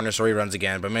around the corner, so he runs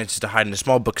again, but manages to hide in a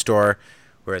small bookstore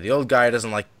where the old guy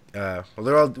doesn't like, the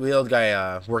old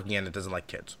guy working in it doesn't like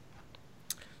kids.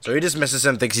 So he dismisses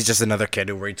him, thinks he's just another kid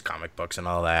who reads comic books and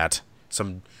all that.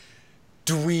 Some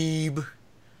dweeb,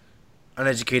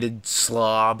 uneducated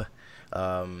slob.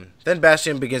 Then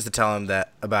Bastian begins to tell him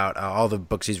that about all the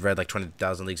books he's read, like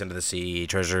 20,000 Leagues Under the Sea,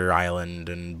 Treasure Island,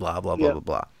 and blah, blah, blah, blah,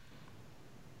 blah.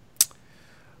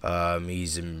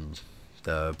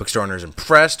 The bookstore owner is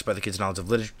impressed by the kid's knowledge of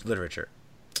literature.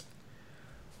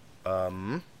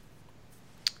 So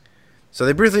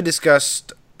they briefly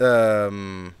discussed...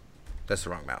 that's the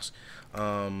wrong mouse.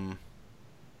 So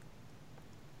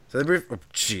they briefly... Oh,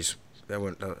 jeez. That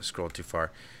went scrolled too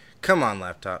far. Come on,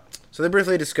 laptop. So they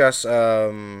briefly discuss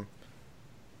a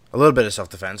little bit of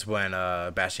self-defense when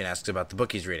Bastian asks about the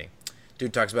book he's reading.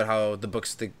 Dude talks about how the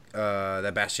books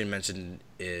that Bastian mentioned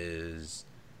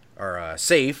are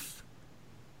safe.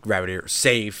 Rabbit ear,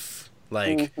 safe.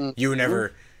 Like, you were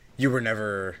never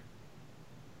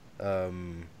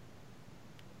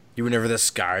this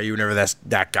guy. You were never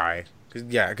that guy.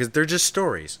 Because they're just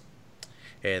stories.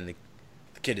 And the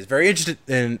kid is very interested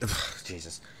in...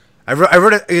 Jesus. I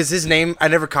wrote it... Is his name... I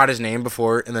never caught his name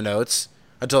before in the notes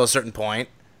until a certain point.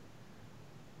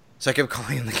 So I kept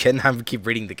calling him the kid, and I keep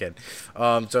reading the kid.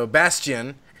 So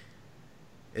Bastian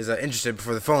is interested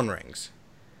before the phone rings.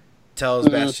 Tells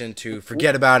Bastian to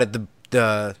forget about it.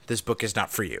 This book is not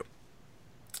for you.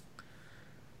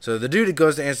 So the dude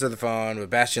goes to answer the phone, but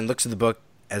Bastian looks at the book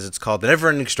as it's called The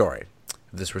Never-Ending Story.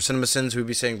 If this were CinemaSins, we'd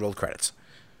be saying roll credits.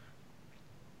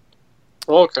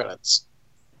 Roll credits.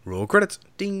 Roll credits.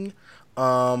 Ding.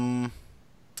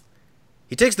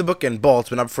 He takes the book and bolts,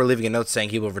 but not before leaving a note saying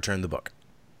he will return the book.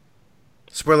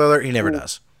 Spoiler alert, he never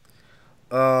does.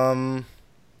 So,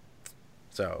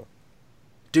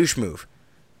 douche move.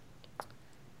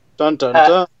 Dun dun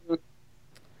dun.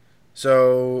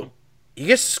 So, he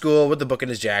gets to school with the book in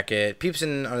his jacket, peeps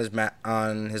in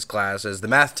on his class as the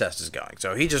math test is going.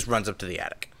 So he just runs up to the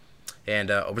attic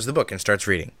and opens the book and starts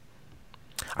reading.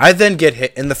 I then get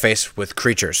hit in the face with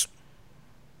creatures.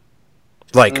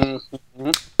 Like,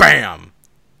 bam!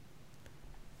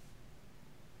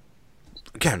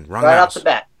 Again, wrong right mouse. Off the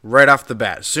bat. Right off the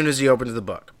bat. As soon as he opens the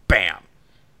book. Bam!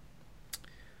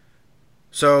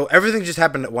 So, everything just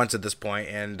happened at once at this point,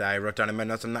 and I wrote down in my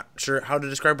notes, I'm not sure how to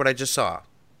describe what I just saw.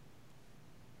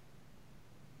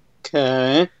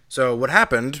 Okay. So, what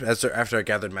happened, after I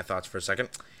gathered my thoughts for a second,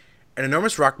 an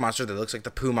enormous rock monster that looks like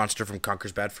the Pooh monster from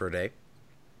Conker's Bad Fur Day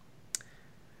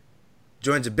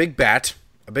joins a big bat,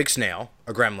 a big snail,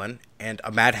 a gremlin, and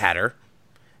a Mad Hatter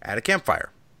at a campfire.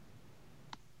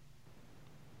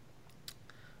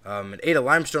 It ate a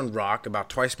limestone rock about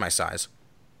twice my size.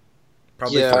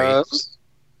 Probably 3.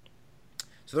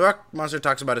 So the rock monster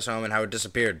talks about his home and how it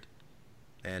disappeared.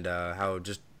 And how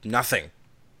just nothing.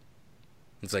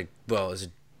 It's like, well, is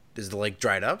the lake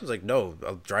dried up? It's like, no,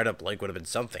 a dried up lake would have been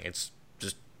something. It's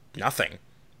just nothing.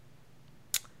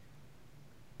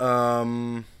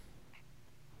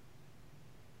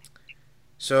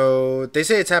 So they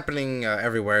say it's happening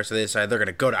everywhere, so they decide they're going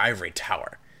to go to Ivory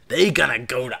Tower. They gonna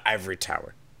go to Ivory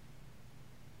Tower.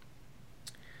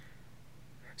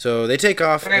 So they take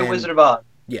off. Very Wizard of Oz.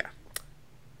 Yeah.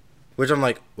 Which I'm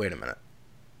like, wait a minute.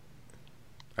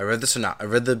 I read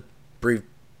the brief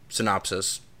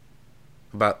synopsis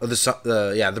about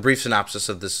the brief synopsis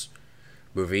of this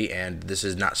movie, and this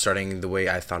is not starting the way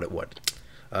I thought it would.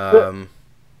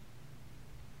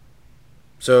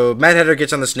 So Mad Hatter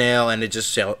gets on the snail, and it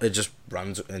just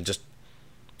runs and just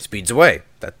speeds away.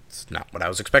 That's not what I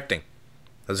was expecting.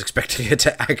 I was expecting it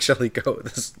to actually go at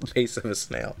the pace of a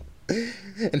snail.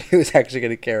 And he was actually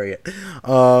going to carry it.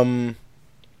 But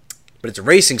it's a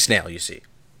racing snail, you see.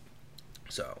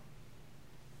 So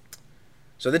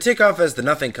they take off as the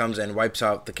Nothing comes and wipes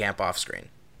out the camp off screen.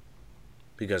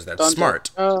 Because that's smart.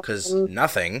 Because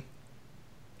Nothing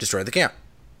destroyed the camp.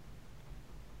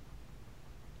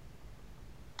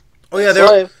 Oh yeah,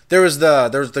 there was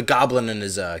the goblin and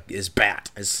his bat,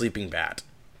 his sleeping bat.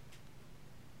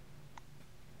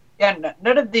 Yeah,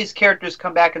 none of these characters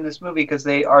come back in this movie because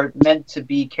they are meant to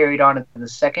be carried on in the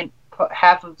second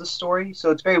half of the story. So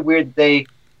it's very weird they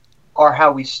are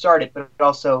how we started, but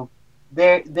also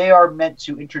they are meant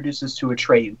to introduce us to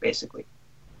Atreyu, basically.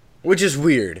 Which is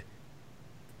weird.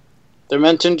 They're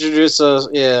meant to introduce us.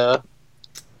 Yeah,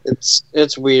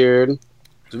 it's weird.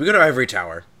 So we go to Ivory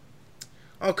Tower.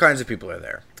 All kinds of people are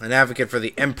there. An advocate for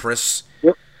the Empress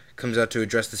comes out to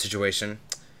address the situation.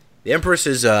 The Empress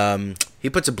is, he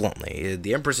puts it bluntly,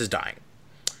 the Empress is dying.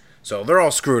 So they're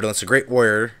all screwed unless a great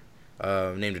warrior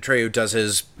named Atreyu does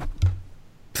his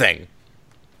thing.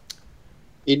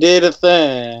 He did a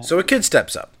thing. So a kid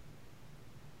steps up.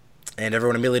 And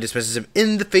everyone immediately dismisses him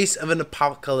in the face of an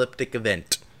apocalyptic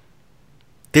event.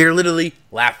 They're literally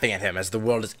laughing at him as the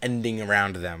world is ending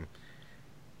around them.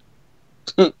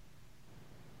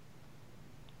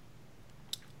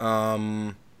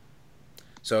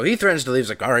 So he threatens to leave. He's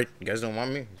like, alright, you guys don't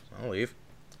want me? I'll leave.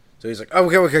 So he's like, oh,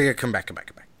 okay, come back.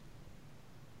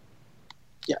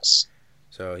 Yes.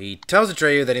 So he tells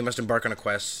Atreyu that he must embark on a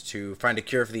quest to find a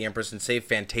cure for the Empress and save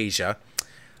Fantasia.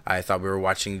 I thought we were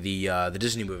watching the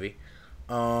Disney movie.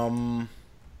 But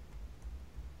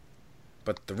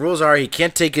the rules are he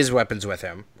can't take his weapons with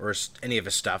him, or any of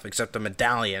his stuff, except a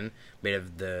medallion made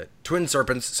of the twin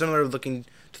serpents, similar looking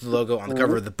to the logo on the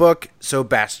cover of the book. So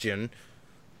Bastian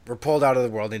were pulled out of the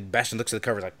world, and Bastian looks at the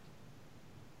cover like,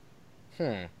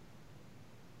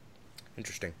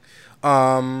 interesting.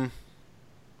 So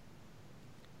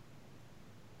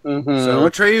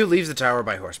Atreyu leaves the tower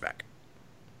by horseback.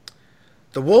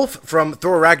 The wolf from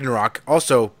Thor Ragnarok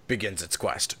also begins its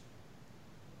quest.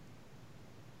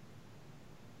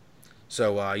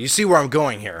 So you see where I'm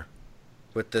going here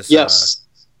with this. Yes.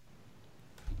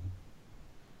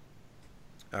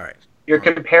 All right. You're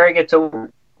comparing it to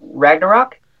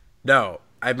Ragnarok? No,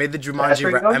 I made the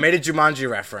Jumanji. I made a Jumanji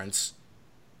reference,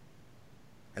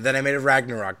 and then I made a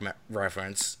Ragnarok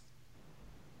reference.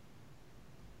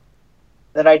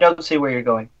 Then I don't see where you're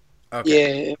going.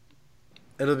 Okay. Yeah.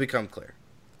 It'll become clear.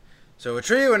 So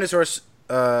Atreyu and his horse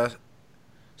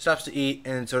stops to eat,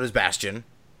 and so does Bastian.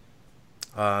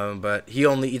 But he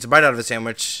only eats a bite out of the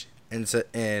sandwich and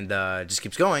just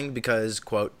keeps going because,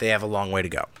 quote, they have a long way to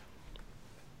go.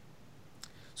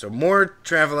 So more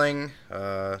traveling,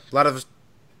 a lot of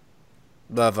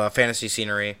fantasy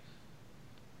scenery.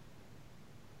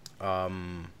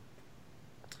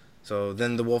 So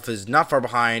then the wolf is not far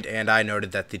behind, and I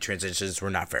noted that the transitions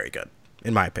were not very good,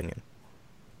 in my opinion.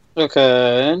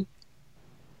 Okay.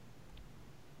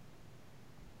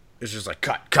 It's just like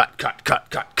cut.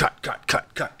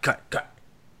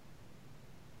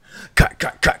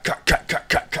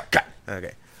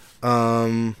 Okay.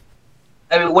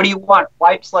 I mean, what do you want?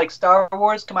 Wipes like Star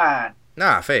Wars? Come on.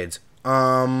 Nah, fades.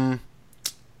 You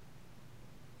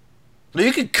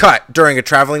could cut during a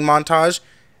traveling montage.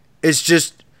 It's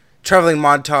just traveling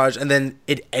montage and then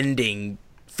it ending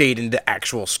fade into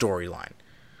actual storyline.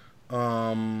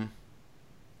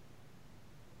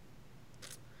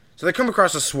 So they come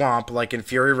across a swamp like in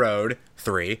Fury Road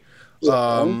 3.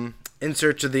 In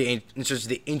search of the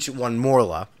Ancient One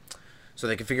Morla, so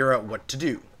they can figure out what to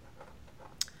do.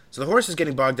 So the horse is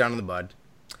getting bogged down in the mud.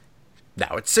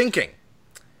 Now it's sinking.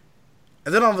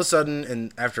 And then all of a sudden,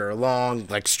 and after a long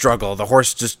struggle, the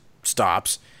horse just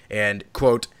stops and,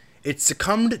 quote, it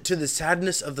succumbed to the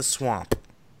sadness of the swamp.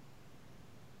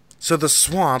 So the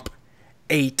swamp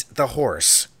ate the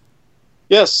horse.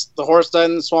 Yes, the horse died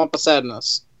in the swamp of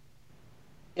sadness.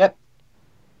 Yep.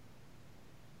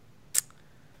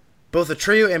 Both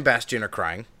Atreyu and Bastian are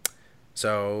crying,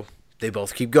 so they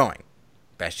both keep going.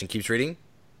 Bastian keeps reading.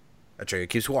 Atreyu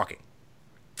keeps walking.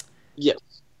 Yes.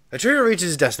 Atreyu reaches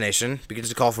his destination, begins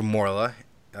to call for Morla.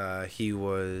 He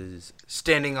was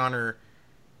standing on her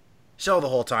shell the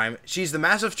whole time. She's the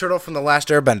massive turtle from the Last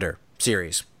Airbender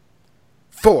series.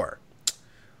 4.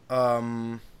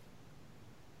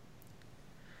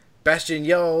 Bastian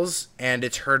yells, and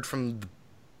it's heard from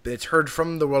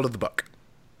the world of the book.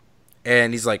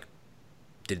 And he's like,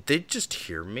 did they just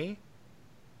hear me?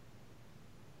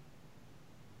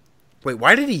 Wait,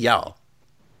 why did he yell?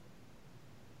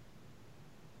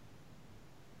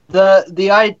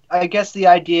 I guess the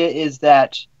idea is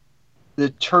that the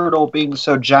turtle being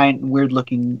so giant and weird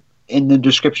looking in the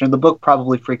description of the book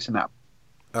probably freaks him out.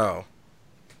 Oh.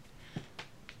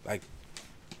 I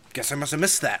guess I must have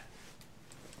missed that.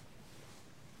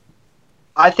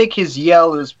 I think his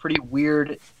yell is pretty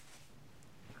weird,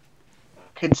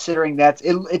 considering that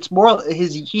it's more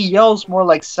he yells more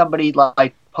like somebody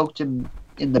like poked him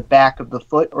in the back of the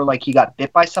foot, or like he got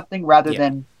bit by something, rather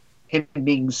than him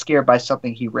being scared by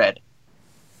something he read.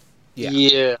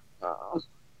 Yeah. All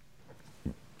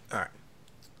right.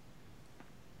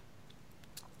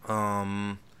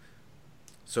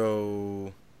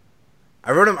 So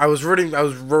I was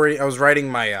writing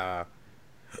my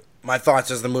my thoughts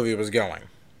as the movie was going.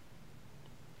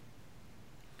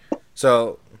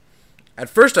 So at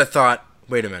first I thought,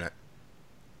 wait a minute.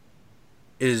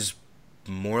 Is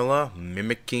Morla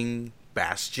mimicking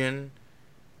Bastion?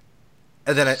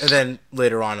 And then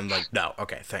later on I'm like, no,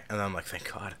 okay, and then I'm like,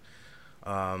 thank God.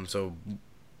 So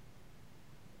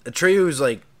Atreyu's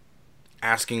like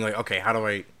asking like, okay, how do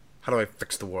I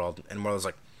fix the world? And Morla's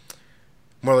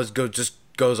just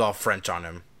goes all French on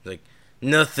him. Like,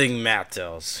 nothing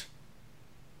matters.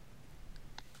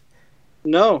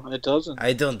 No, it doesn't.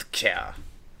 I don't care.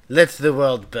 Let the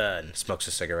world burn. Smokes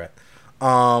a cigarette.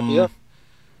 Yeah.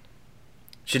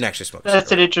 She didn't actually smoke.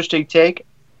 That's an interesting take.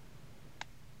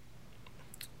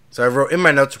 So I wrote in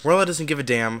my notes, Morla doesn't give a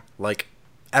damn, like,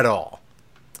 at all.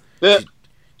 Yeah.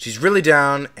 She's really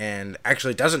down and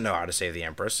actually doesn't know how to save the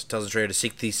Empress. Tells Atreyu to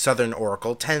seek the Southern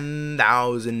Oracle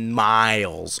 10,000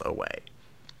 miles away.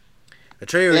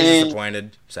 Atreyu is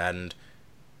disappointed, saddened.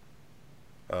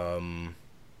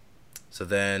 So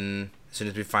then, as soon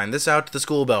as we find this out, the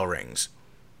school bell rings.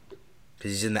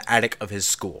 Because he's in the attic of his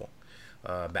school,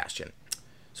 Bastion.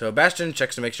 So Bastion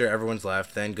checks to make sure everyone's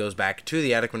left, then goes back to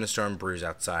the attic when the storm brews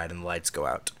outside and the lights go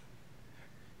out.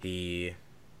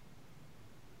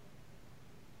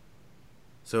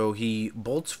 So he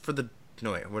bolts for the...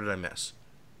 No, wait, what did I miss?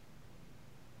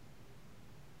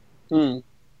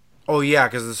 Oh, yeah,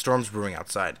 because the storm's brewing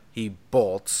outside. He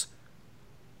bolts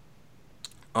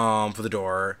for the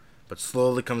door, but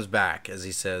slowly comes back as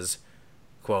he says,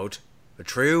 quote,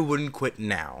 Atreyu wouldn't quit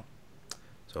now.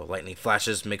 So lightning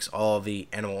flashes, makes all the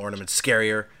animal ornaments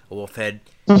scarier. A wolf head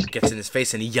gets in his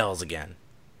face and he yells again.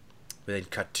 We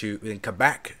then cut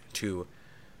back to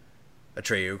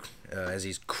Atreyu as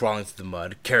he's crawling through the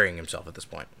mud, carrying himself at this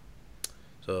point.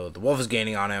 So the wolf is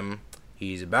gaining on him.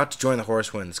 He's about to join the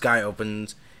horse when the sky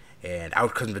opens, and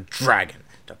out comes a dragon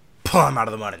to pull him out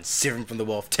of the mud and save him from the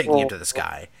wolf, taking him to the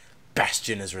sky.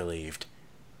 Bastion is relieved.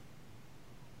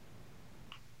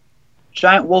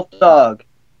 Giant wolf dog.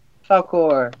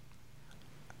 Falkor.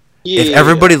 Yeah. If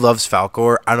everybody loves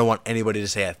Falkor, I don't want anybody to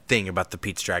say a thing about the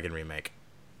Pete's Dragon remake.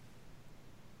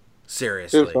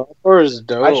 Seriously. Dude, Falkor is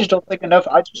dope. I just don't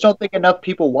think enough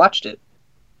people watched it.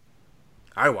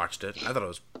 I watched it. I thought it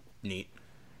was neat.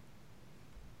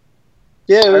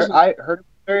 Yeah, I heard it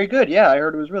was very good. Yeah, I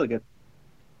heard it was really good.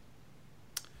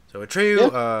 So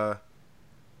Atreyu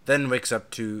then wakes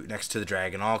up next to the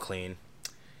dragon, all clean.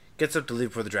 Gets up to leave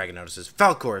before the dragon notices.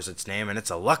 Falkor is its name, and it's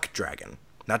a luck dragon.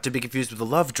 Not to be confused with a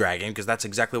love dragon, because that's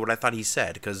exactly what I thought he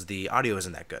said, because the audio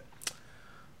isn't that good.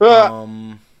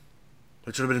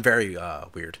 Which would have been very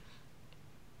weird.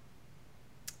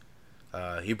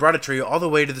 He brought Atreyu all the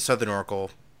way to the Southern Oracle.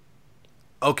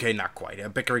 Okay, not quite. A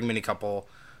bickering mini couple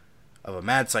of a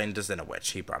mad scientist and a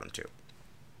witch. He brought him to.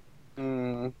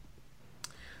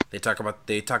 They talk about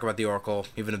the Oracle.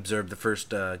 Even observe the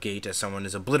first gate as someone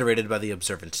is obliterated by the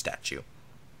observant statue,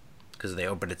 because they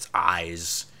opened its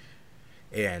eyes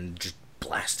and just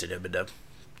blasted him into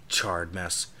charred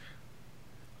mess.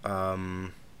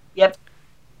 Yep.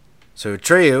 So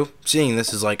Atreyu, seeing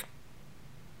this, is like,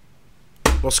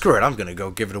 well, screw it. I'm gonna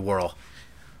go give it a whirl.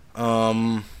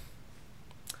 So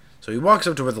he walks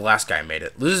up to where the last guy made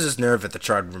it, loses his nerve at the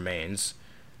charred remains.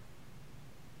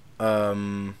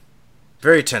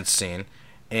 Very tense scene,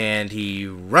 and he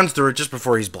runs through it just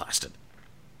before he's blasted.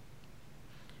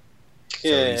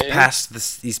 Okay. So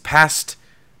he's past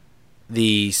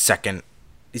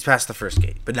the first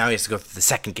gate, but now he has to go through the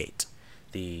second gate,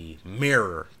 the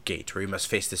mirror gate, where he must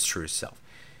face his true self.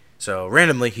 So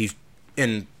randomly, he's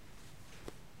in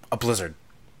a blizzard.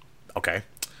 Okay.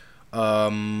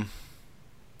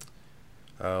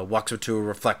 Walks up to a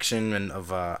reflection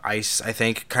of ice, I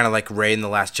think, kind of like Rey in The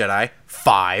Last Jedi.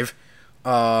 5.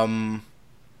 Now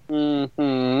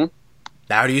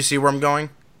do you see where I'm going?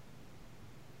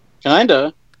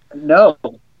 Kinda. No.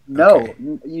 Okay.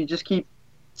 You just keep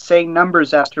saying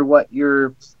numbers after what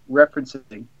you're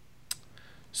referencing.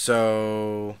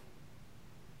 So,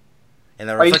 And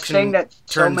the Are you saying that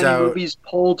so many movies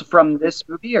pulled from this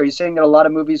movie? Are you saying that a lot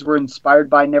of movies were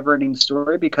inspired by Neverending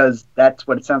Story? Because that's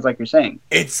what it sounds like you're saying.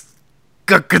 It's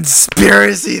a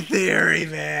conspiracy theory,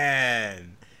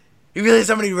 man. You realize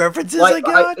how many references I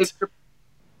got?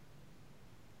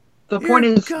 The point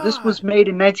is, this was made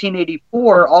in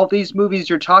 1984. All these movies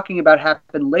you're talking about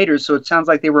happened later, so it sounds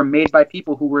like they were made by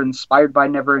people who were inspired by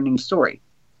Neverending Story.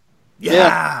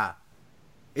 Yeah.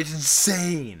 It's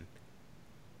insane.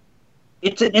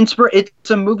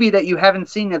 It's a movie that you haven't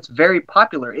seen that's very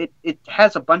popular. It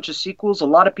has a bunch of sequels. A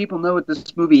lot of people know what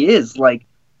this movie is. Like,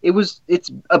 it's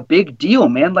a big deal,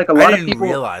 man. Like, a lot of people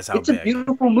realize how it's big. A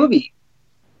beautiful movie.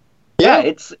 Yeah,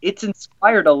 it's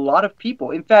inspired a lot of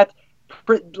people. In fact,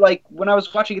 like, when I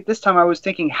was watching it this time, I was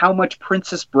thinking how much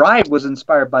Princess Bride was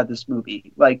inspired by this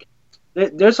movie. Like,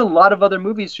 there's a lot of other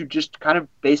movies who just kind of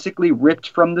basically ripped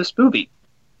from this movie.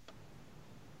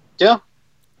 Yeah.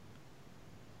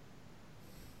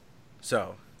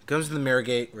 So, comes to the mirror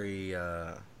gate where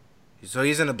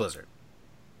he's in a blizzard.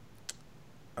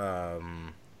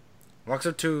 Walks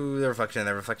up to the reflection, and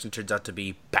the reflection turns out to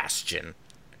be Bastian.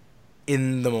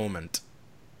 In the moment.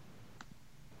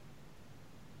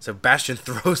 So Bastian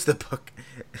throws the book.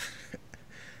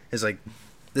 He's like,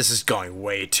 this is going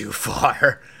way too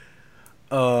far.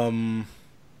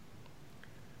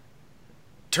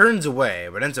 Turns away,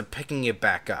 but ends up picking it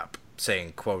back up,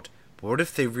 saying, quote, "But what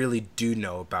if they really do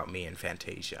know about me and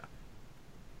Fantasia?"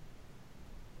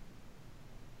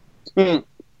 So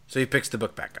he picks the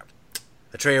book back up.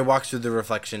 Atreyu walks through the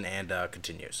reflection and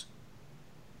continues.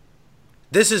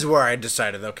 This is where I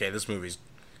decided, okay, this movie's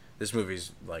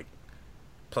like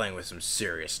playing with some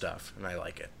serious stuff, and I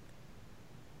like it.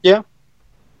 Yeah.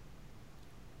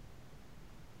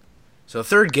 So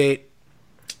third gate,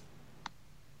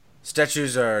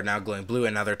 statues are now glowing blue,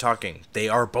 and now they're talking. They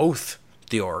are both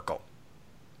the Oracle.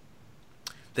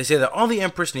 They say that all the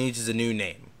Empress needs is a new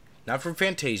name, not from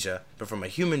Fantasia, but from a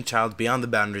human child beyond the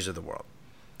boundaries of the world.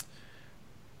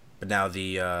 But now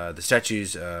the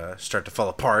statues start to fall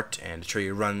apart, and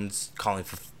Atreyu runs, calling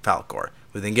for Falkor.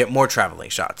 We then get more traveling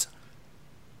shots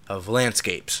of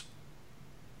landscapes.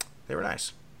 They were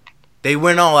nice. They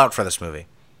went all out for this movie.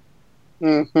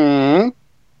 Mm-hmm.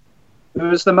 It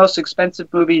was the most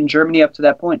expensive movie in Germany up to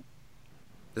that point.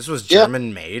 This was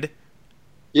German-made?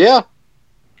 Yeah.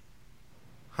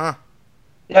 Huh.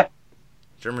 Yeah.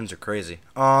 Germans are crazy.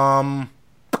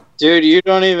 Dude, you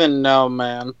don't even know,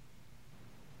 man.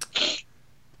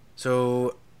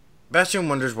 So, Bastian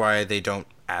wonders why they don't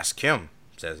ask him.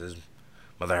 Says his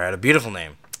mother had a beautiful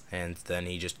name. And then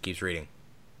he just keeps reading.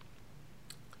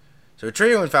 So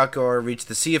Atreyu and Falkor reach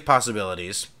the Sea of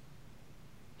Possibilities.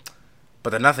 But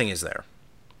the nothing is there.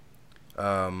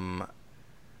 Atreyu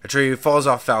falls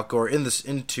off Falkor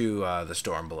into the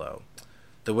storm below.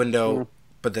 The window,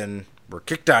 but then we're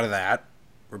kicked out of that.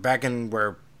 We're back in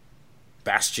where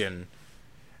Bastian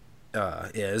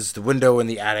is. The window in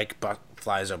the attic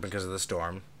flies open because of the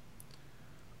storm.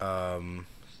 So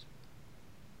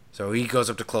he goes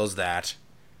up to close that.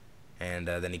 And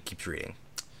then he keeps reading.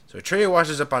 So Atreyu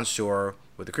washes up on shore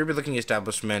with a creepy-looking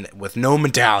establishment with no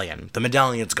medallion. The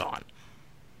medallion's gone.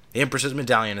 The Empress's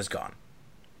medallion is gone.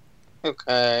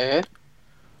 Okay.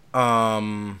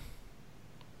 So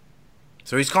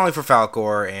he's calling for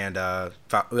Falkor, and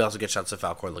we also get shots of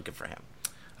Falkor looking for him.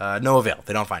 No avail.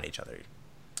 They don't find each other.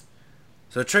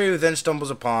 So Atreyu then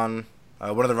stumbles upon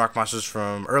one of the rock monsters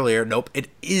from earlier. Nope, it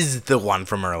is the one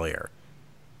from earlier.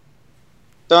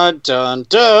 Dun, dun,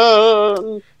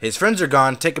 dun. His friends are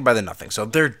gone, taken by the nothing, so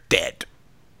they're dead.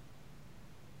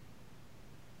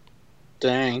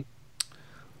 Dang.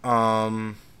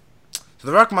 So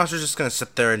the rock monster's just gonna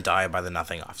sit there and die by the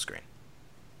nothing off screen.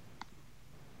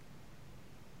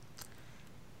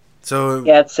 So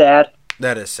yeah, it's sad.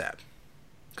 That is sad,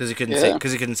 because he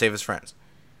couldn't save his friends.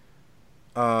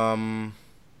 So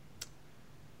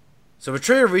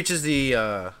Atreyu reaches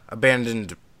the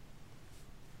abandoned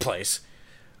place.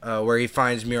 Where he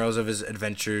finds murals of his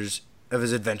adventure,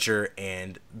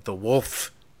 and the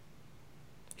wolf.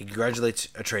 He congratulates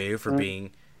Atreyu for being,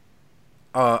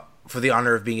 for the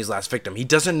honor of being his last victim. He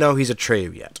doesn't know he's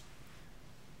Atreyu yet.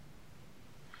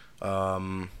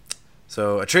 So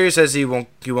Atreyu says he won't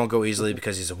go easily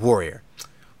because he's a warrior.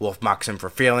 Wolf mocks him for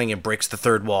failing and breaks the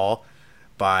third wall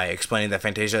by explaining that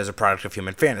Fantasia is a product of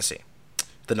human fantasy.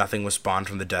 The nothing was spawned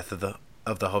from the death of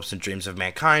the hopes and dreams of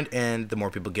mankind, and the more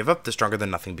people give up, the stronger the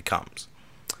nothing becomes.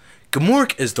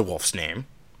 Gmork is the wolf's name,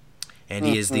 and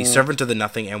he is the servant of the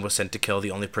nothing and was sent to kill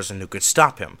the only person who could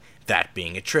stop him, that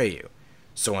being Atreyu.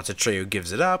 So once Atreyu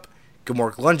gives it up,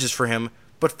 Gmork lunges for him,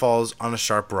 but falls on a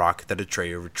sharp rock that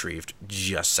Atreyu retrieved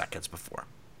just seconds before.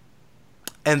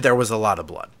 And there was a lot of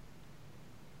blood.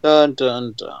 Dun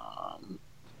dun dun.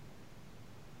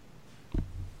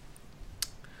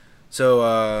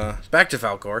 So, back to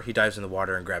Falkor. He dives in the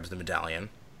water and grabs the medallion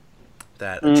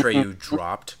that Atreyu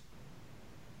dropped.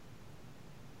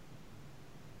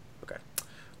 Okay.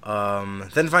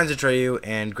 Then finds Atreyu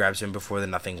and grabs him before the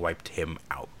nothing wiped him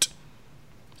out.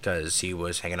 Because he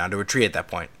was hanging onto a tree at that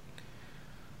point.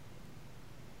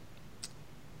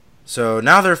 So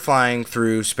now they're flying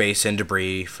through space and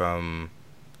debris from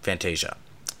Fantasia.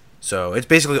 So it's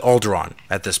basically Alderaan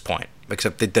at this point,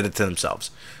 except they did it to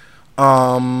themselves.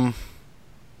 Atreyu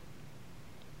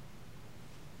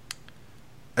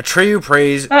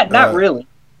prays. Not really.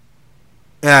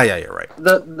 Yeah, you're right.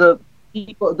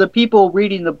 The people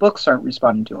reading the books aren't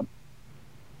responding to him.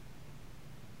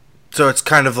 So it's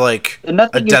kind of like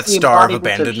a Death Star of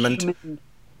abandonment.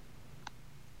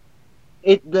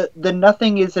 The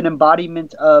nothing is an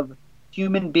embodiment of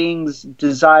human beings'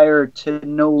 desire to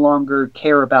no longer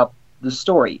care about the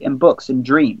story and books and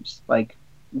dreams. Like,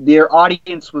 their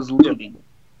audience was leaving.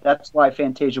 That's why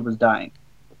Fantasia was dying.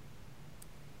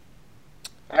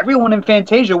 Everyone in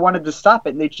Fantasia wanted to stop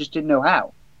it, and they just didn't know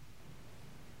how.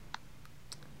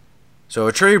 So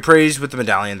Atreyu prays with the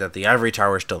medallion that the ivory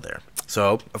tower is still there.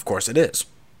 So, of course, it is.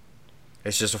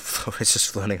 It's just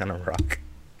floating on a rock.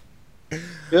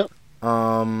 Yep.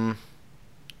 So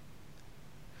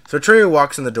Atreyu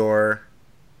walks in the door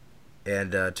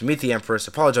and to meet the Empress,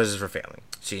 apologizes for failing.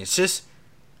 She insists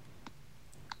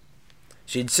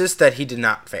that he did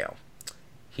not fail.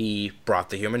 He brought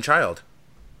the human child.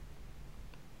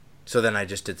 So then I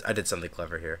did something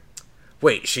clever here.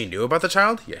 Wait, she knew about the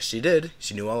child? Yes, she did.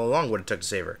 She knew all along what it took to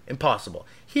save her. Impossible.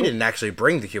 He didn't actually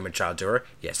bring the human child to her.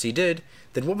 Yes, he did.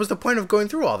 Then what was the point of going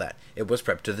through all that? It was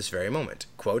prepped to this very moment.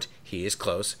 Quote, he is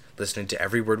close, listening to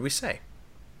every word we say.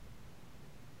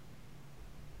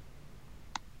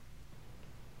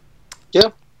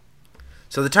 Yep.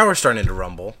 So the tower's starting to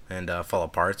rumble and fall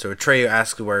apart. So Atreyu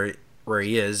asks where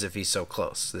he is if he's so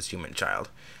close, this human child.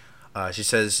 She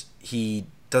says he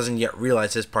doesn't yet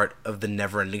realize his part of the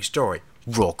never-ending story.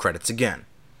 Roll credits again.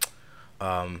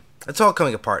 It's all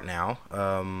coming apart now.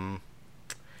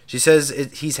 She says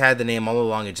he's had the name all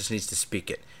along, it just needs to speak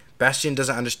it. Bastian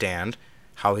doesn't understand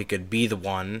how he could be the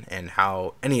one and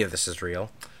how any of this is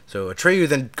real. So Atreyu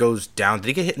then goes down. Did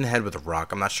he get hit in the head with a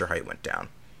rock? I'm not sure how he went down.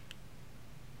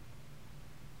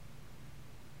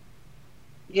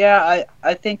 Yeah,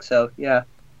 I think so, yeah.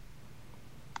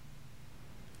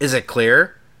 Is it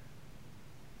clear?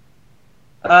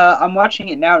 I'm watching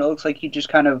it now, and it looks like he just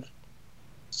kind of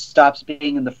stops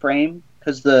being in the frame,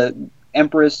 because the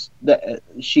Empress,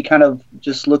 she kind of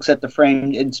just looks at the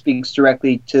frame and speaks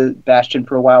directly to Bastian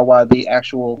for a while the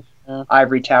actual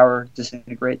ivory tower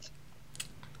disintegrates.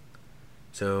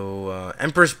 So,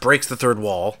 Empress breaks the third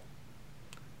wall.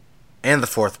 And the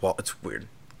fourth wall. It's weird.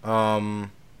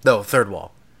 Third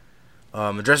wall.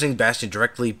 Addressing Bastian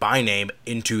directly by name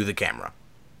into the camera.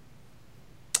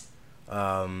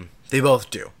 They both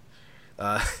do.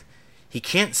 He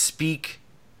can't speak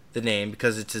the name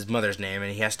because it's his mother's name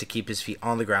and he has to keep his feet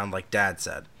on the ground like Dad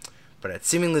said. But at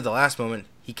seemingly the last moment,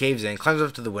 he caves in, climbs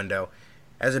up to the window.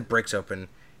 As it breaks open,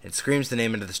 it screams the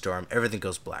name into the storm. Everything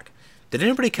goes black. Did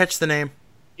anybody catch the name?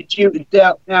 Did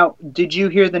you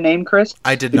hear the name, Chris?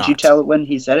 I did not. Did you tell it when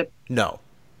he said it? No.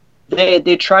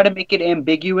 They try to make it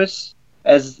ambiguous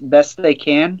as best they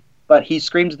can, but he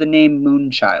screams the name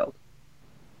Moonchild.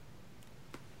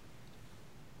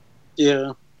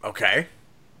 Yeah. Okay.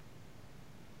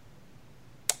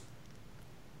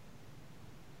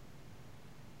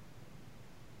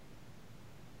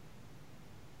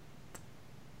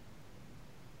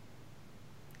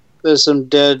 There's some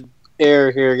dead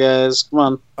air here, guys.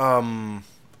 Come on.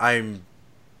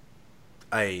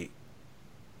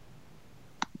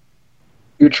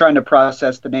 You're trying to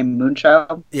process the name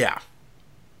Moonchild? Yeah.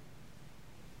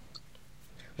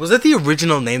 Was that the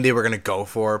original name they were going to go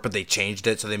for, but they changed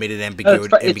it, so they made it ambiguous in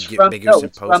post? It's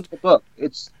from the book.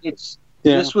 This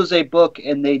was a book,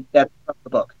 and that's from the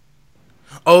book.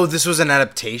 Oh, this was an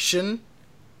adaptation?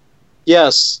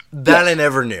 Yes. That I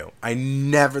never knew.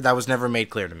 That was never made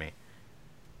clear to me.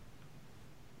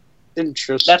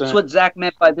 Interesting. That's what Zach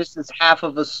meant by this is half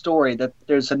of a story, that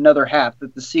there's another half,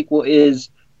 that the sequel is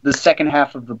the second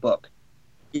half of the book.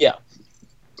 Yeah.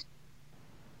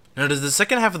 Now, does the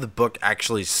second half of the book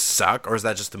actually suck, or is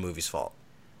that just the movie's fault?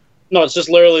 No, it's just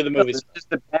literally the movie's fault. It's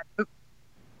just a bad movie.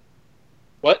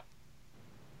 What?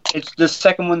 The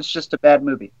second one's just a bad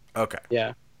movie. Okay.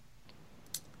 Yeah.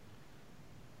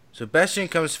 So Bastian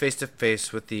comes face to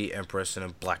face with the Empress in a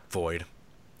black void.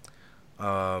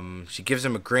 She gives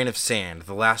him a grain of sand,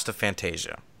 the last of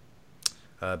Fantasia.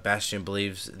 Bastian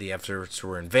believes the efforts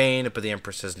were in vain, but the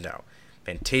Emperor says no.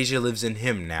 Fantasia lives in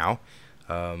him now.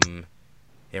 The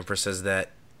Emperor says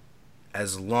that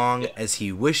as long as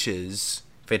he wishes,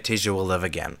 Fantasia will live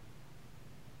again.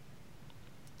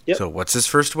 Yep. So what's his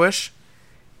first wish?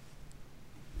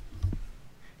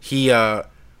 He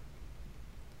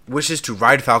wishes to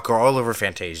ride Falkor all over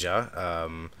Fantasia,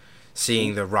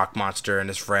 seeing the rock monster and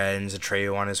his friends,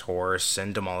 Atreyu on his horse,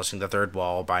 and demolishing the third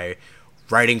wall by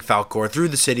riding Falkor through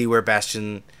the city where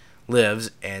Bastian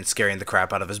lives and scaring the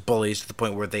crap out of his bullies to the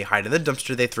point where they hide in the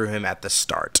dumpster they threw him at the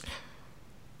start.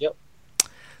 Yep.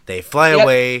 They fly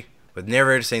away, with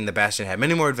narrator saying that Bastian had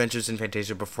many more adventures in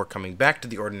Fantasia before coming back to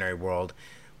the ordinary world,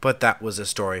 but that was a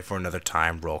story for another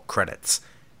time. Roll credits.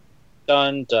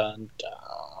 Dun, dun,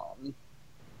 dun.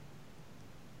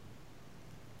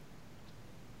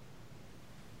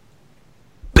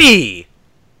 B!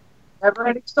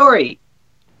 Never-ending story.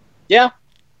 Yeah.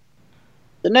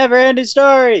 The never-ending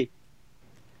story.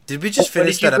 Did we just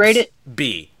finish that? Grade it?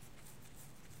 B.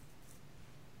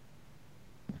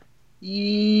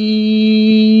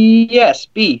 Yes,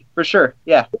 B for sure.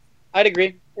 Yeah, I'd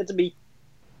agree. It's a B.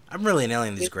 I'm really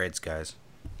nailing these grades, guys.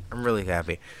 I'm really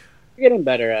happy. You're getting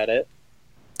better at it.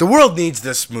 The world needs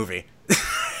this movie.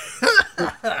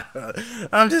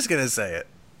 I'm just gonna say it.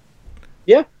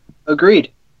 Yeah,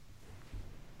 agreed.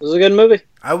 This is a good movie.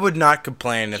 I would not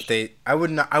complain if they. I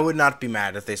would not be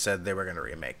mad if they said they were gonna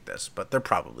remake this, but they're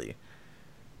probably.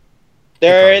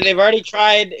 They've already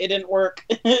tried. It didn't work.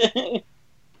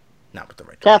 Not with the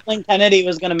right. Kathleen Kennedy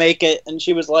was gonna make it, and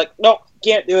she was like, "Nope,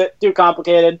 can't do it. Too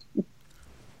complicated."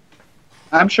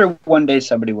 I'm sure one day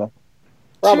somebody will.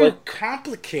 Probably. Too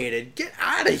complicated. Get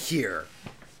out of here.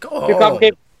 Go Too home.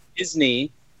 complicated for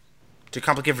Disney. Too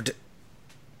complicated for.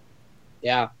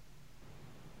 Yeah.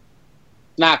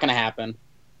 Not gonna happen.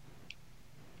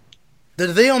 Do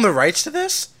they own the rights to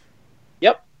this?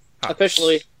 Yep. Oh.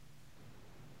 Officially.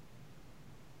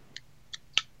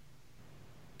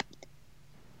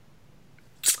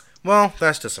 Well,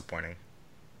 that's disappointing.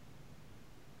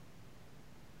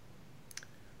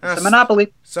 It's a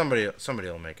monopoly. Somebody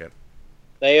will make it.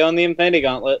 They own the Infinity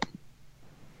Gauntlet.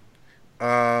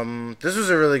 This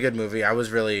was a really good movie. I was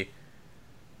really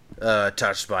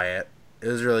touched by it. It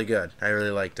was really good. I really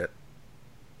liked it.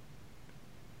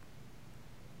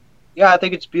 Yeah, I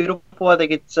think it's beautiful. I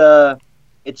think it's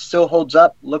it still holds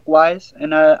up look wise,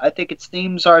 and I think its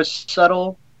themes are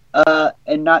subtle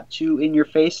and not too in your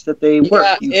face that they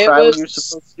work. You cry when you're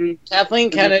supposed to.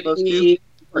 Kathleen Kennedy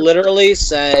literally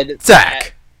said,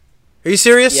 Zach, are you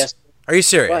serious? Yes. Are you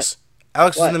serious? What?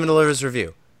 Alex is in the middle of his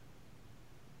review.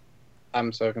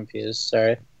 I'm so confused.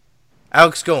 Sorry.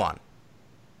 Alex, go on.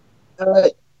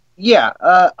 Yeah,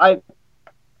 I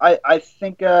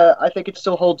think it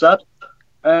still holds up.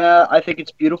 I think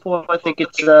it's beautiful. I think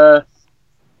it's I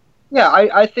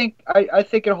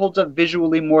think it holds up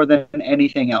visually more than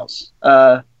anything else.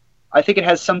 I think it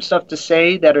has some stuff to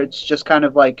say that it's just kind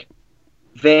of like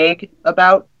vague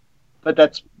about, but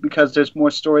that's because there's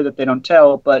more story that they don't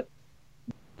tell. But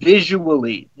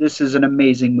visually, this is an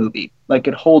amazing movie. Like,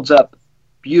 it holds up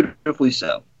beautifully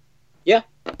so. Yeah.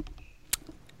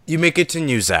 You may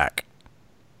continue, Zach.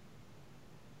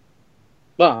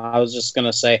 Well, I was just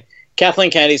gonna say,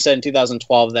 Kathleen Kennedy said in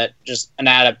 2012 that just an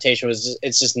adaptation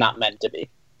it's just not meant to be.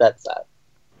 That's that.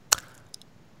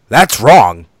 That's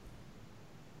wrong.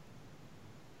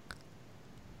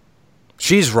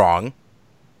 She's wrong.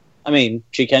 I mean,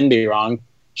 she can be wrong.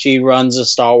 She runs a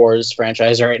Star Wars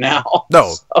franchise right now.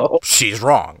 No, so. She's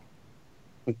wrong.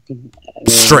 I mean,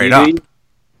 Straight up.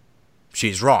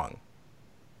 She's wrong.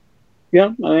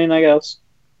 Yeah, I mean, I guess.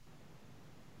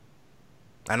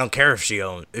 I don't care if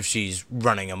she's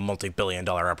running a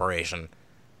multi-billion-dollar operation.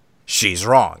 She's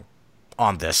wrong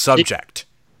on this subject.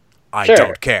 I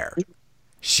don't care.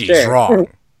 She's wrong.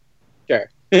 Sure.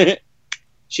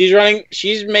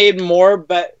 She's made more,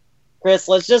 but Chris,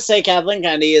 let's just say Kathleen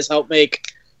Kennedy has helped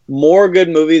make more good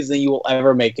movies than you will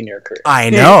ever make in your career. I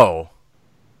know.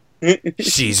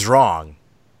 She's wrong.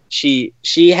 She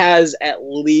has at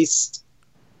least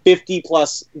 50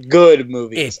 plus good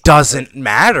movies. It doesn't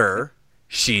matter.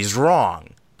 She's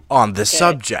wrong on the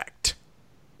subject.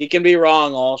 She can be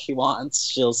wrong all she wants.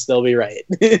 She'll still be right.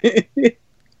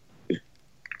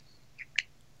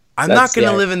 I'm not going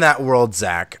to live in that world,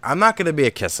 Zach. I'm not going to be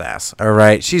a kiss ass. All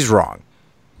right? She's wrong.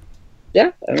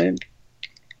 Yeah, I mean.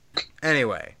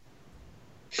 Anyway.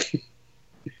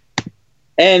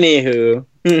 Anywho.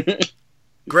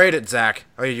 Grade it, Zach.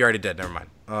 Oh, you already did. Never mind.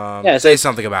 Yeah, say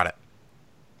something about it.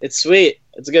 It's sweet.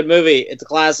 It's a good movie. It's a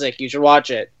classic. You should watch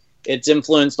it. It's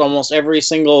influenced almost every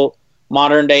single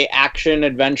modern day action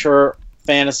adventure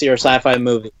fantasy or sci-fi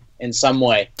movie in some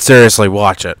way. Seriously,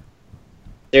 watch it.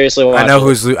 Seriously, watch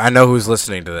I know who's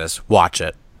listening to this. Watch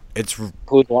it. It's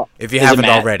if you haven't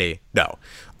already. No,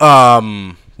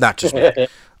 not just me.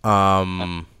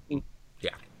 Yeah.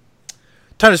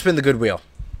 Time to spin the good wheel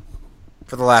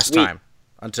for the last time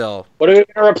until. What are we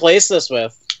gonna replace this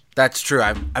with? That's true.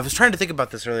 I was trying to think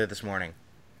about this earlier this morning.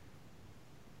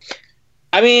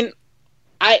 I mean,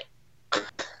 I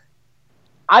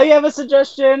have a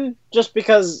suggestion just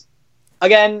because,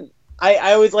 again,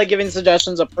 I always like giving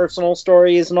suggestions of personal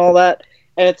stories and all that,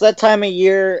 and it's that time of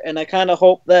year, and I kind of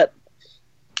hope that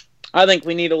I think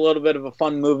we need a little bit of a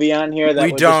fun movie on here.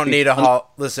 We don't need a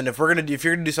listen. If you're gonna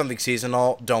do something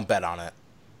seasonal, don't bet on it.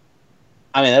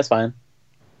 I mean, that's fine.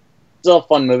 It's still a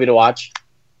fun movie to watch,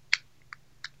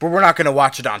 but we're not gonna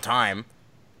watch it on time.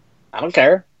 I don't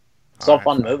care. It's still a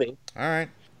fun movie. All right,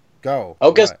 go.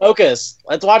 Hocus Pocus.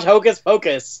 Let's watch Hocus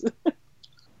Pocus.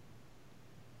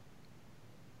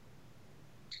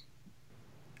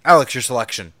 Alex, your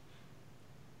selection.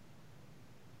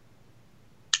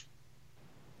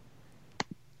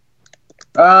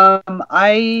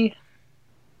 I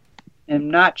am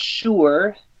not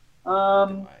sure.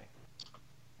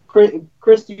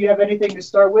 Chris, do you have anything to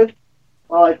start with?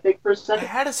 While I think for a second. I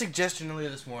had a suggestion earlier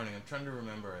this morning. I'm trying to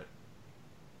remember it.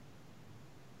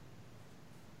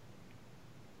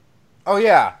 Oh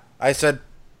yeah, I said.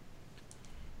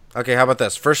 Okay, how about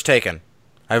this? First Taken.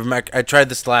 I tried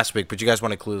this last week, but you guys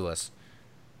wanted Clueless.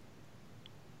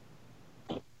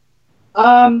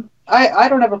 I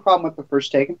don't have a problem with the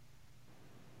First Taken.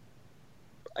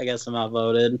 I guess I'm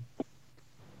outvoted.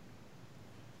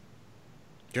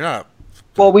 You're not.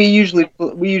 Well, we usually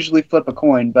flip a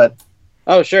coin, but.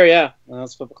 Oh sure, yeah. Well,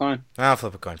 let's flip a coin. I'll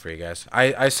flip a coin for you guys.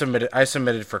 I submitted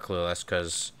for Clueless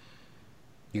because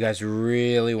you guys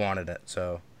really wanted it.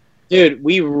 So. Dude,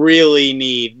 we really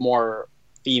need more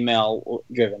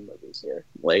female-driven movies here.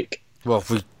 Like, well, if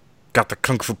we got the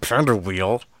Kung Fu Panda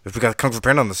wheel, if we got the Kung Fu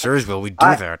Panda on the series wheel, we'd do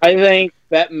that. I think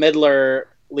Bette Midler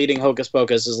leading Hocus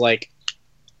Pocus is like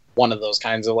one of those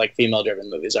kinds of like female-driven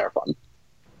movies that are fun.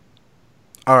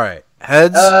 All right,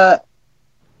 heads. I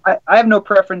have no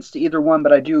preference to either one,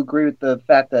 but I do agree with the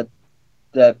fact that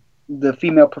the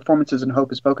female performances in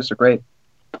Hocus Pocus are great.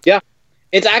 Yeah,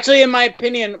 it's actually, in my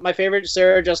opinion, my favorite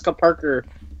Sarah Jessica Parker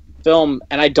film,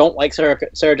 and I don't like Sarah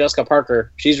Jessica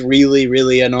Parker. She's really,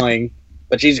 really annoying,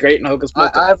 but she's great in Hocus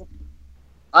Pocus.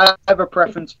 I have a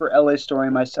preference for LA Story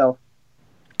myself.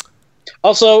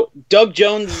 Also, Doug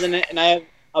Jones is in it, and I have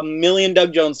a million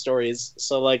Doug Jones stories,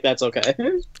 so like that's okay.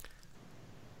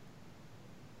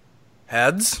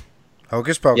 Heads,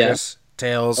 Hocus Pocus, yeah.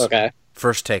 Tails, okay.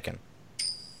 First Taken.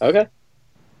 Okay.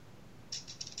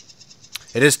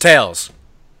 It is Tails.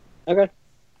 Okay.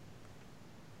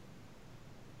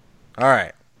 All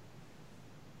right.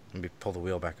 Let me pull the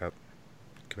wheel back up.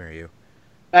 Come here, you.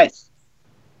 Nice.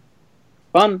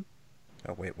 Fun.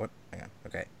 Oh, wait, what? Hang on.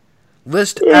 Okay.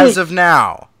 List as of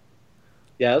now.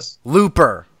 Yes.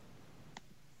 Looper.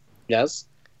 Yes.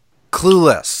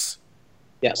 Clueless.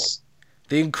 Yes.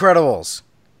 The Incredibles.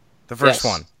 The first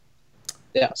one.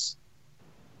 Yes.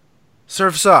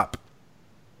 Surf's Up.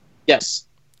 Yes.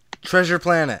 Treasure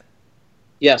Planet.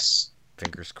 Yes.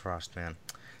 Fingers crossed, man.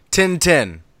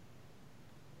 Tintin.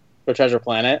 For Treasure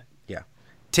Planet? Yeah.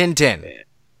 Tintin.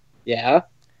 Yeah.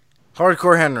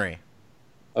 Hardcore Henry.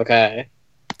 Okay.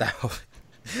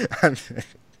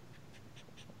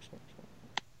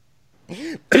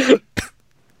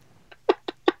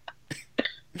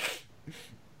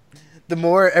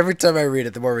 Every time I read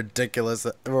it, the more ridiculous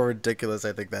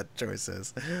I think that choice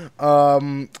is.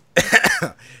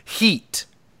 Heat.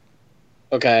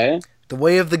 Okay. The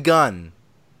Way of the Gun.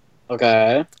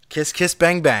 Okay. Kiss Kiss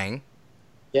Bang Bang.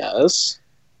 Yes.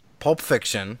 Pulp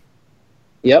Fiction.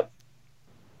 Yep.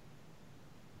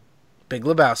 Big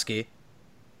Lebowski.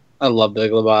 I love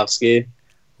Big Lebowski.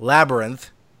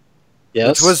 Labyrinth. Yes.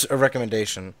 Which was a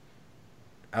recommendation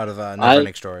out of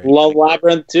Neverending Story. I love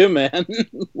Labyrinth too, man.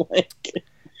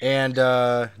 And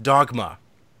Dogma.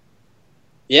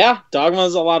 Yeah, Dogma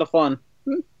is a lot of fun.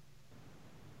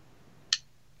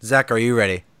 Zach, are you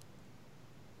ready?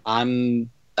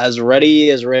 I'm as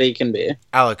ready can be.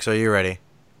 Alex, are you ready?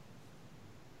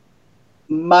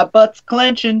 My butt's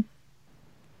clenching.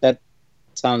 That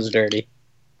sounds dirty.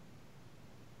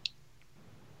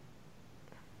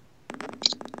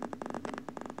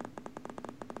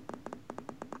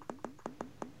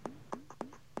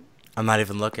 I'm not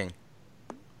even looking.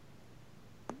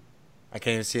 I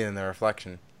can't even see it in the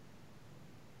reflection.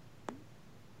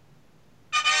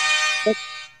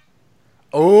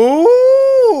 Oh!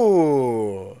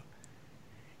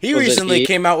 He recently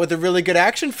came out with a really good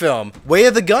action film. Way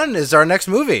of the Gun is our next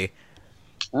movie.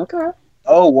 Okay.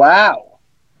 Oh, wow.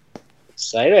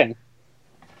 Exciting.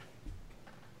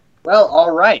 Well,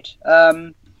 all right.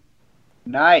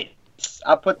 Nice.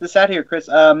 I'll put this out here, Chris.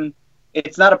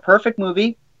 It's not a perfect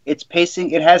movie. It's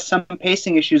pacing. It has some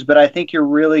pacing issues, but I think you're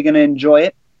really going to enjoy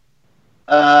it.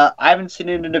 I haven't seen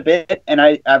it in a bit, and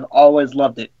I've always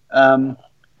loved it.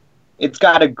 It's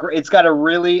got a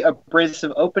really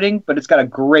abrasive opening, but it's got a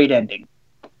great ending.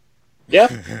 Yeah.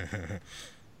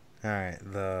 All right,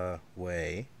 The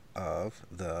Way of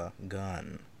the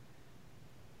Gun.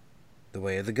 The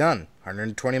Way of the Gun,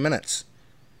 120 minutes.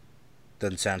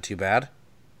 Doesn't sound too bad.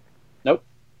 Nope.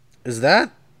 Is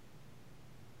that?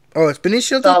 Oh, it's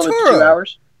Benicio del Solid Toro. 2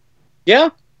 hours. Yeah.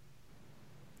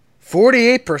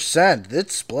 48%.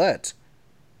 It's split.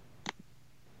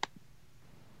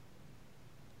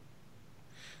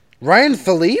 Ryan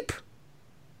Philippe?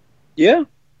 Yeah.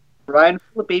 Ryan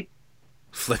Flippy.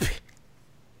 Flippy.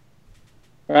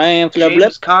 Ryan Philippe.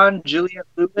 James Caan, Juliette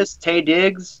Lewis, Taye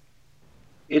Diggs.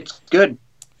 It's good.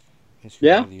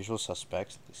 Yeah. The usual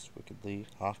suspects. This wickedly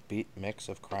offbeat mix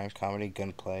of crime, comedy,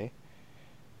 gunplay.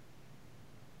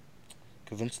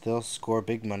 Convinced they'll score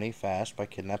big money fast by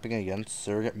kidnapping a young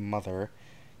surrogate mother,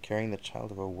 carrying the child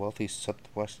of a wealthy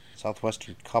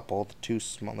southwestern couple, the two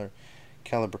smaller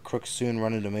caliber crooks soon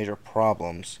run into major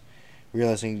problems.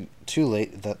 Realizing too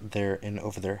late that they're in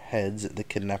over their heads, the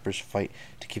kidnappers fight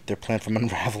to keep their plan from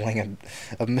unraveling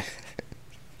amid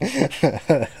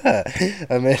a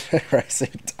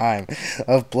rising time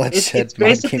of bloodshed. It's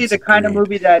basically the kind of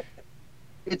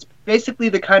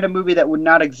movie that would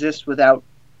not exist without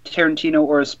Tarantino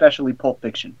or especially Pulp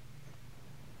Fiction.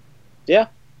 Yeah.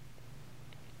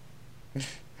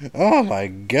 Oh my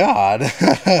god.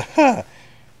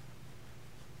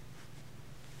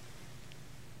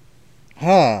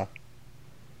 Huh.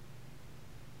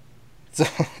 So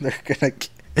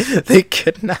they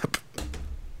kidnap.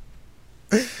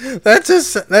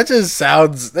 That just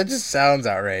sounds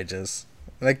outrageous.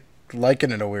 Like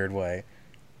it in a weird way.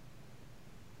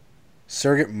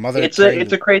 Surrogate mother. It's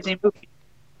a crazy movie.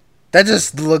 That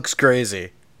just looks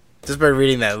crazy. Just by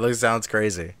reading that, sounds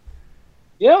crazy.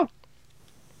 Yeah.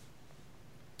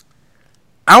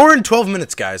 Hour and 12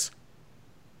 minutes, guys.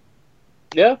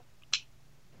 Yeah.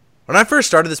 When I first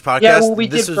started this podcast, yeah, well, we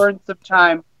did burn some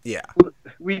time. Yeah.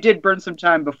 We did burn some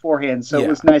time beforehand, so it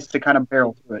was nice to kind of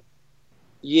barrel through it.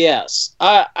 Yes.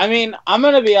 I mean, I'm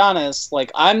going to be honest.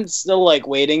 Like, I'm still, like,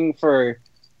 waiting for,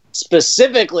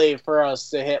 specifically for us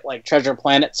to hit, like, Treasure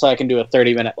Planet so I can do a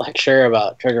 30-minute lecture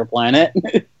about Treasure Planet.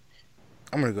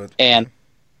 I'm going to go. And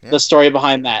the story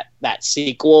behind that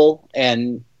sequel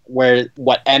and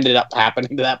what ended up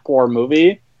happening to that poor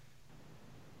movie.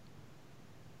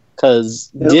 Because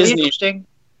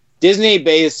Disney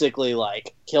basically,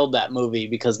 like, killed that movie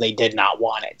because they did not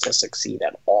want it to succeed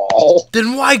at all.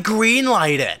 Then why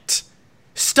greenlight it?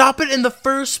 Stop it in the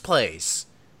first place.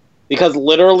 Because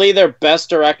literally their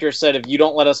best director said, if you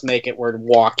don't let us make it, we're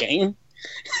walking.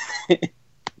 Because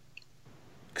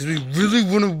we really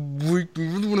want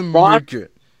to make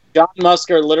it. John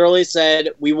Musker literally said,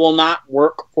 we will not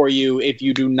work for you if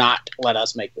you do not let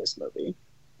us make this movie.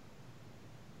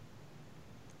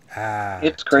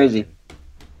 It's crazy.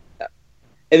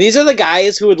 And these are the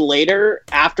guys who would later,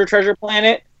 after Treasure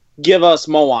Planet, give us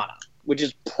Moana, which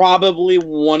is probably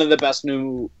one of the best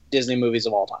new Disney movies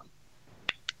of all time.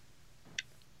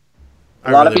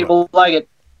 A lot of people like it.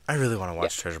 I really want to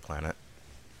watch Treasure Planet.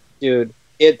 Dude,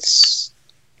 it's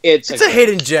a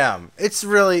hidden gem. It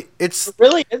really is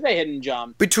a hidden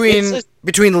gem.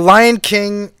 Between Lion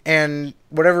King and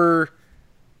whatever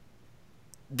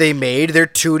they made, their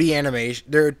 2D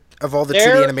animation, of all the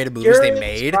 2D animated movies they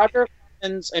made. Roger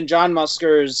Corman's and John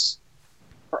Musker's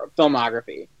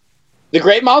filmography. The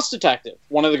Great Mouse Detective,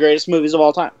 one of the greatest movies of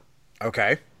all time.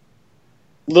 Okay.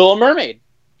 Little Mermaid.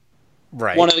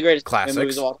 Right. One of the greatest Classics.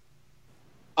 movies of all time.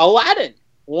 Aladdin.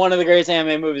 One of the greatest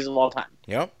anime movies of all time.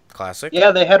 Yep. Classic.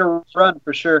 Yeah, they had a run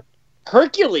for sure.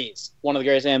 Hercules. One of the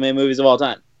greatest anime movies of all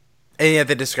time. And yet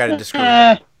they decided to screw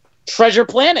it. Treasure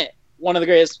Planet. One of the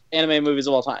greatest anime movies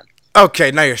of all time.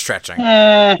 Okay, now you're stretching.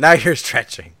 Now you're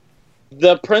stretching.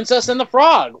 The Princess and the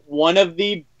Frog. One of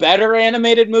the better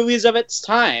animated movies of its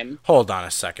time. Hold on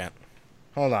a second.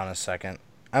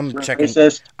 I'm checking.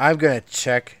 I'm gonna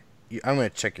check your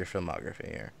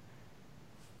filmography here.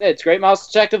 It's Great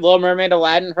Mouse Detective, Little Mermaid,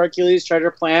 Aladdin, Hercules,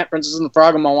 Treasure Planet, Princess and the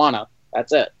Frog, and Moana.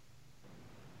 That's it.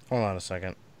 Hold on a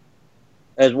second.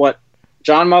 Is what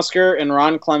John Musker and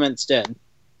Ron Clements did.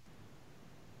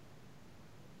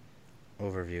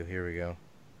 Overview. Here we go.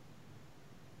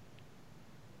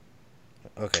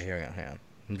 Okay, here we go. Hang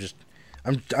on.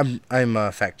 I'm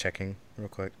fact checking real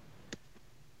quick.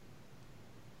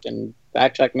 And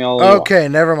fact check me all. Okay,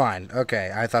 never mind.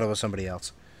 Okay, I thought it was somebody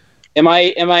else. Am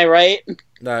I right?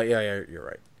 Yeah, you're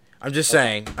right. I'm just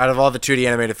saying, out of all the 2D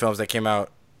animated films that came out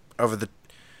at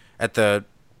the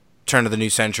turn of the new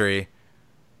century,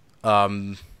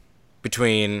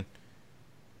 between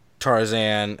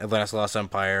Tarzan, Atlantis: The Lost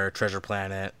Empire, Treasure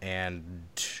Planet, and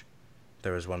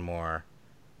there was one more.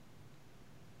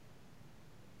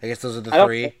 I guess those are the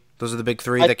three. Those are the big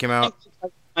three that came out.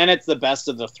 Planet's the best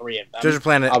of the three of them. Treasure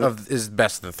Planet is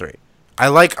best of the three. I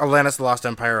like Atlantis: The Lost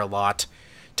Empire a lot.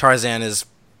 Tarzan is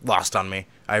lost on me.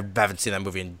 I haven't seen that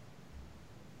movie in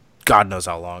God knows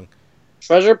how long.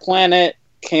 Treasure Planet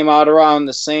came out around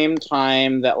the same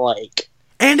time that, like...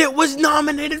 And it was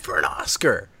nominated for an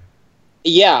Oscar!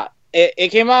 Yeah, it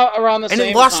came out around the same time.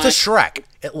 And it lost to Shrek.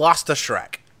 It lost to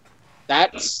Shrek.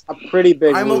 That's a pretty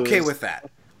big I'm lose. okay with that.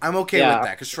 I'm okay with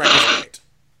that, because Shrek is great.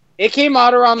 It came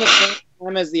out around the same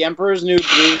time as The Emperor's New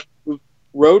Groove,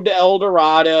 Road to El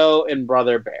Dorado, and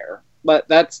Brother Bear. But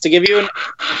that's to give you an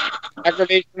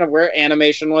aggravation of where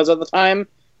animation was at the time.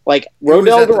 Like, Road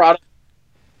to El Dorado...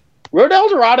 Road to El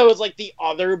Dorado is, like, the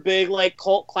other big, like,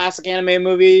 cult classic anime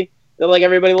movie that, like,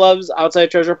 everybody loves outside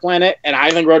Treasure Planet, and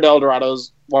I think Road to El Dorado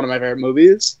is one of my favorite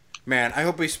movies. Man, I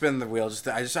hope we spin the wheel.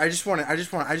 I just want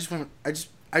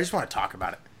to talk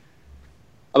about it.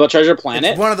 About Treasure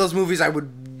Planet? It's one of those movies I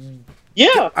would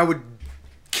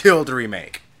kill to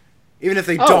remake, even if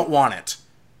they don't want it.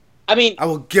 I mean, I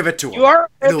will give it to them.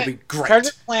 It'll be great.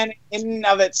 Treasure Planet, in and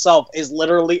of itself, is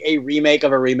literally a remake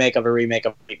of a remake of a remake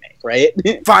of a remake, right?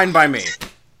 Fine by me.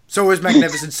 So is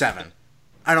Magnificent Seven.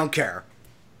 I don't care.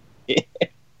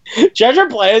 Treasure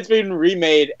Planet's been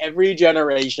remade every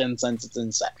generation since its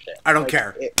inception. I don't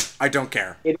care. I don't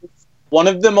care. It is one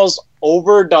of the most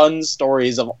overdone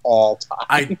stories of all time.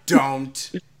 I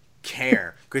don't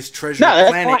care. Because Treasure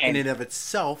Planet in and of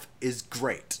itself is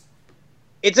great.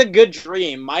 It's a good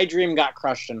dream. My dream got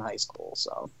crushed in high school,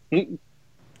 so...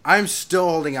 I'm still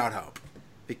holding out hope.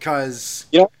 Because...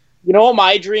 You know what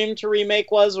my dream to remake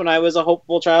was when I was a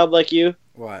hopeful child like you?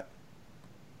 What?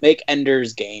 Make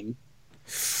Ender's Game.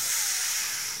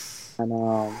 I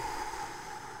know.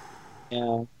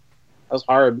 Yeah. That was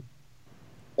hard.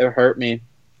 It hurt me.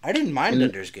 I didn't mind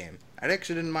Ender's Game. I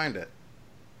actually didn't mind it.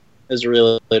 It was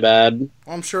really, really bad.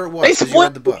 Well, I'm sure it was, because you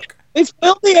read the book. They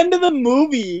spoiled the end of the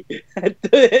movie in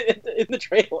the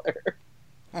trailer.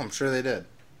 Oh, I'm sure they did.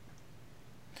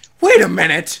 Wait a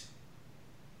minute!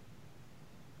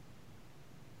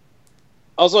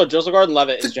 Also, Joseph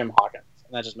Gordon-Levitt is Jim Hawkins,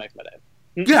 and that just makes my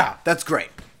day. Yeah, that's great.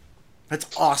 That's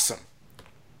awesome.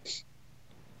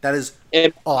 That is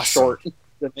awesome. Short.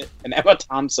 And Emma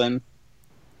Thompson.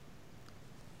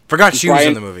 Forgot she was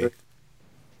in the movie.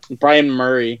 Brian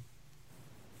Murray.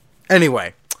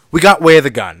 Anyway, we got Way of the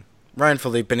Gun. Ryan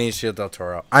Phillippe, Benicio del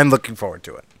Toro. I'm looking forward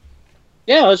to it.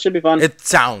 Yeah, it should be fun. It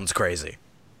sounds crazy.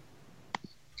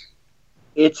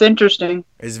 It's interesting.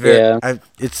 It's very. Yeah.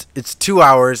 It's 2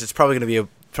 hours. It's probably going to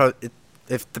be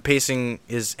if the pacing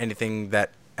is anything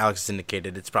that Alex has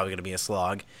indicated, it's probably going to be a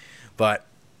slog. But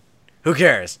who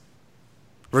cares?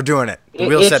 We're doing it.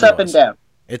 It's up and down.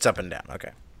 It's up and down.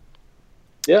 Okay.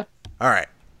 Yeah. All right.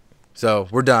 So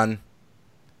we're done.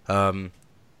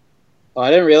 I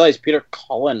didn't realize Peter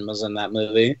Cullen was in that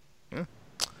movie.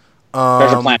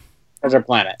 Treasure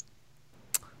Planet.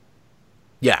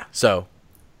 Yeah, so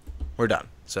we're done.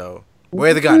 So,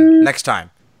 Way of the Gun next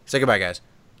time. Say goodbye, guys.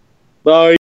 Bye.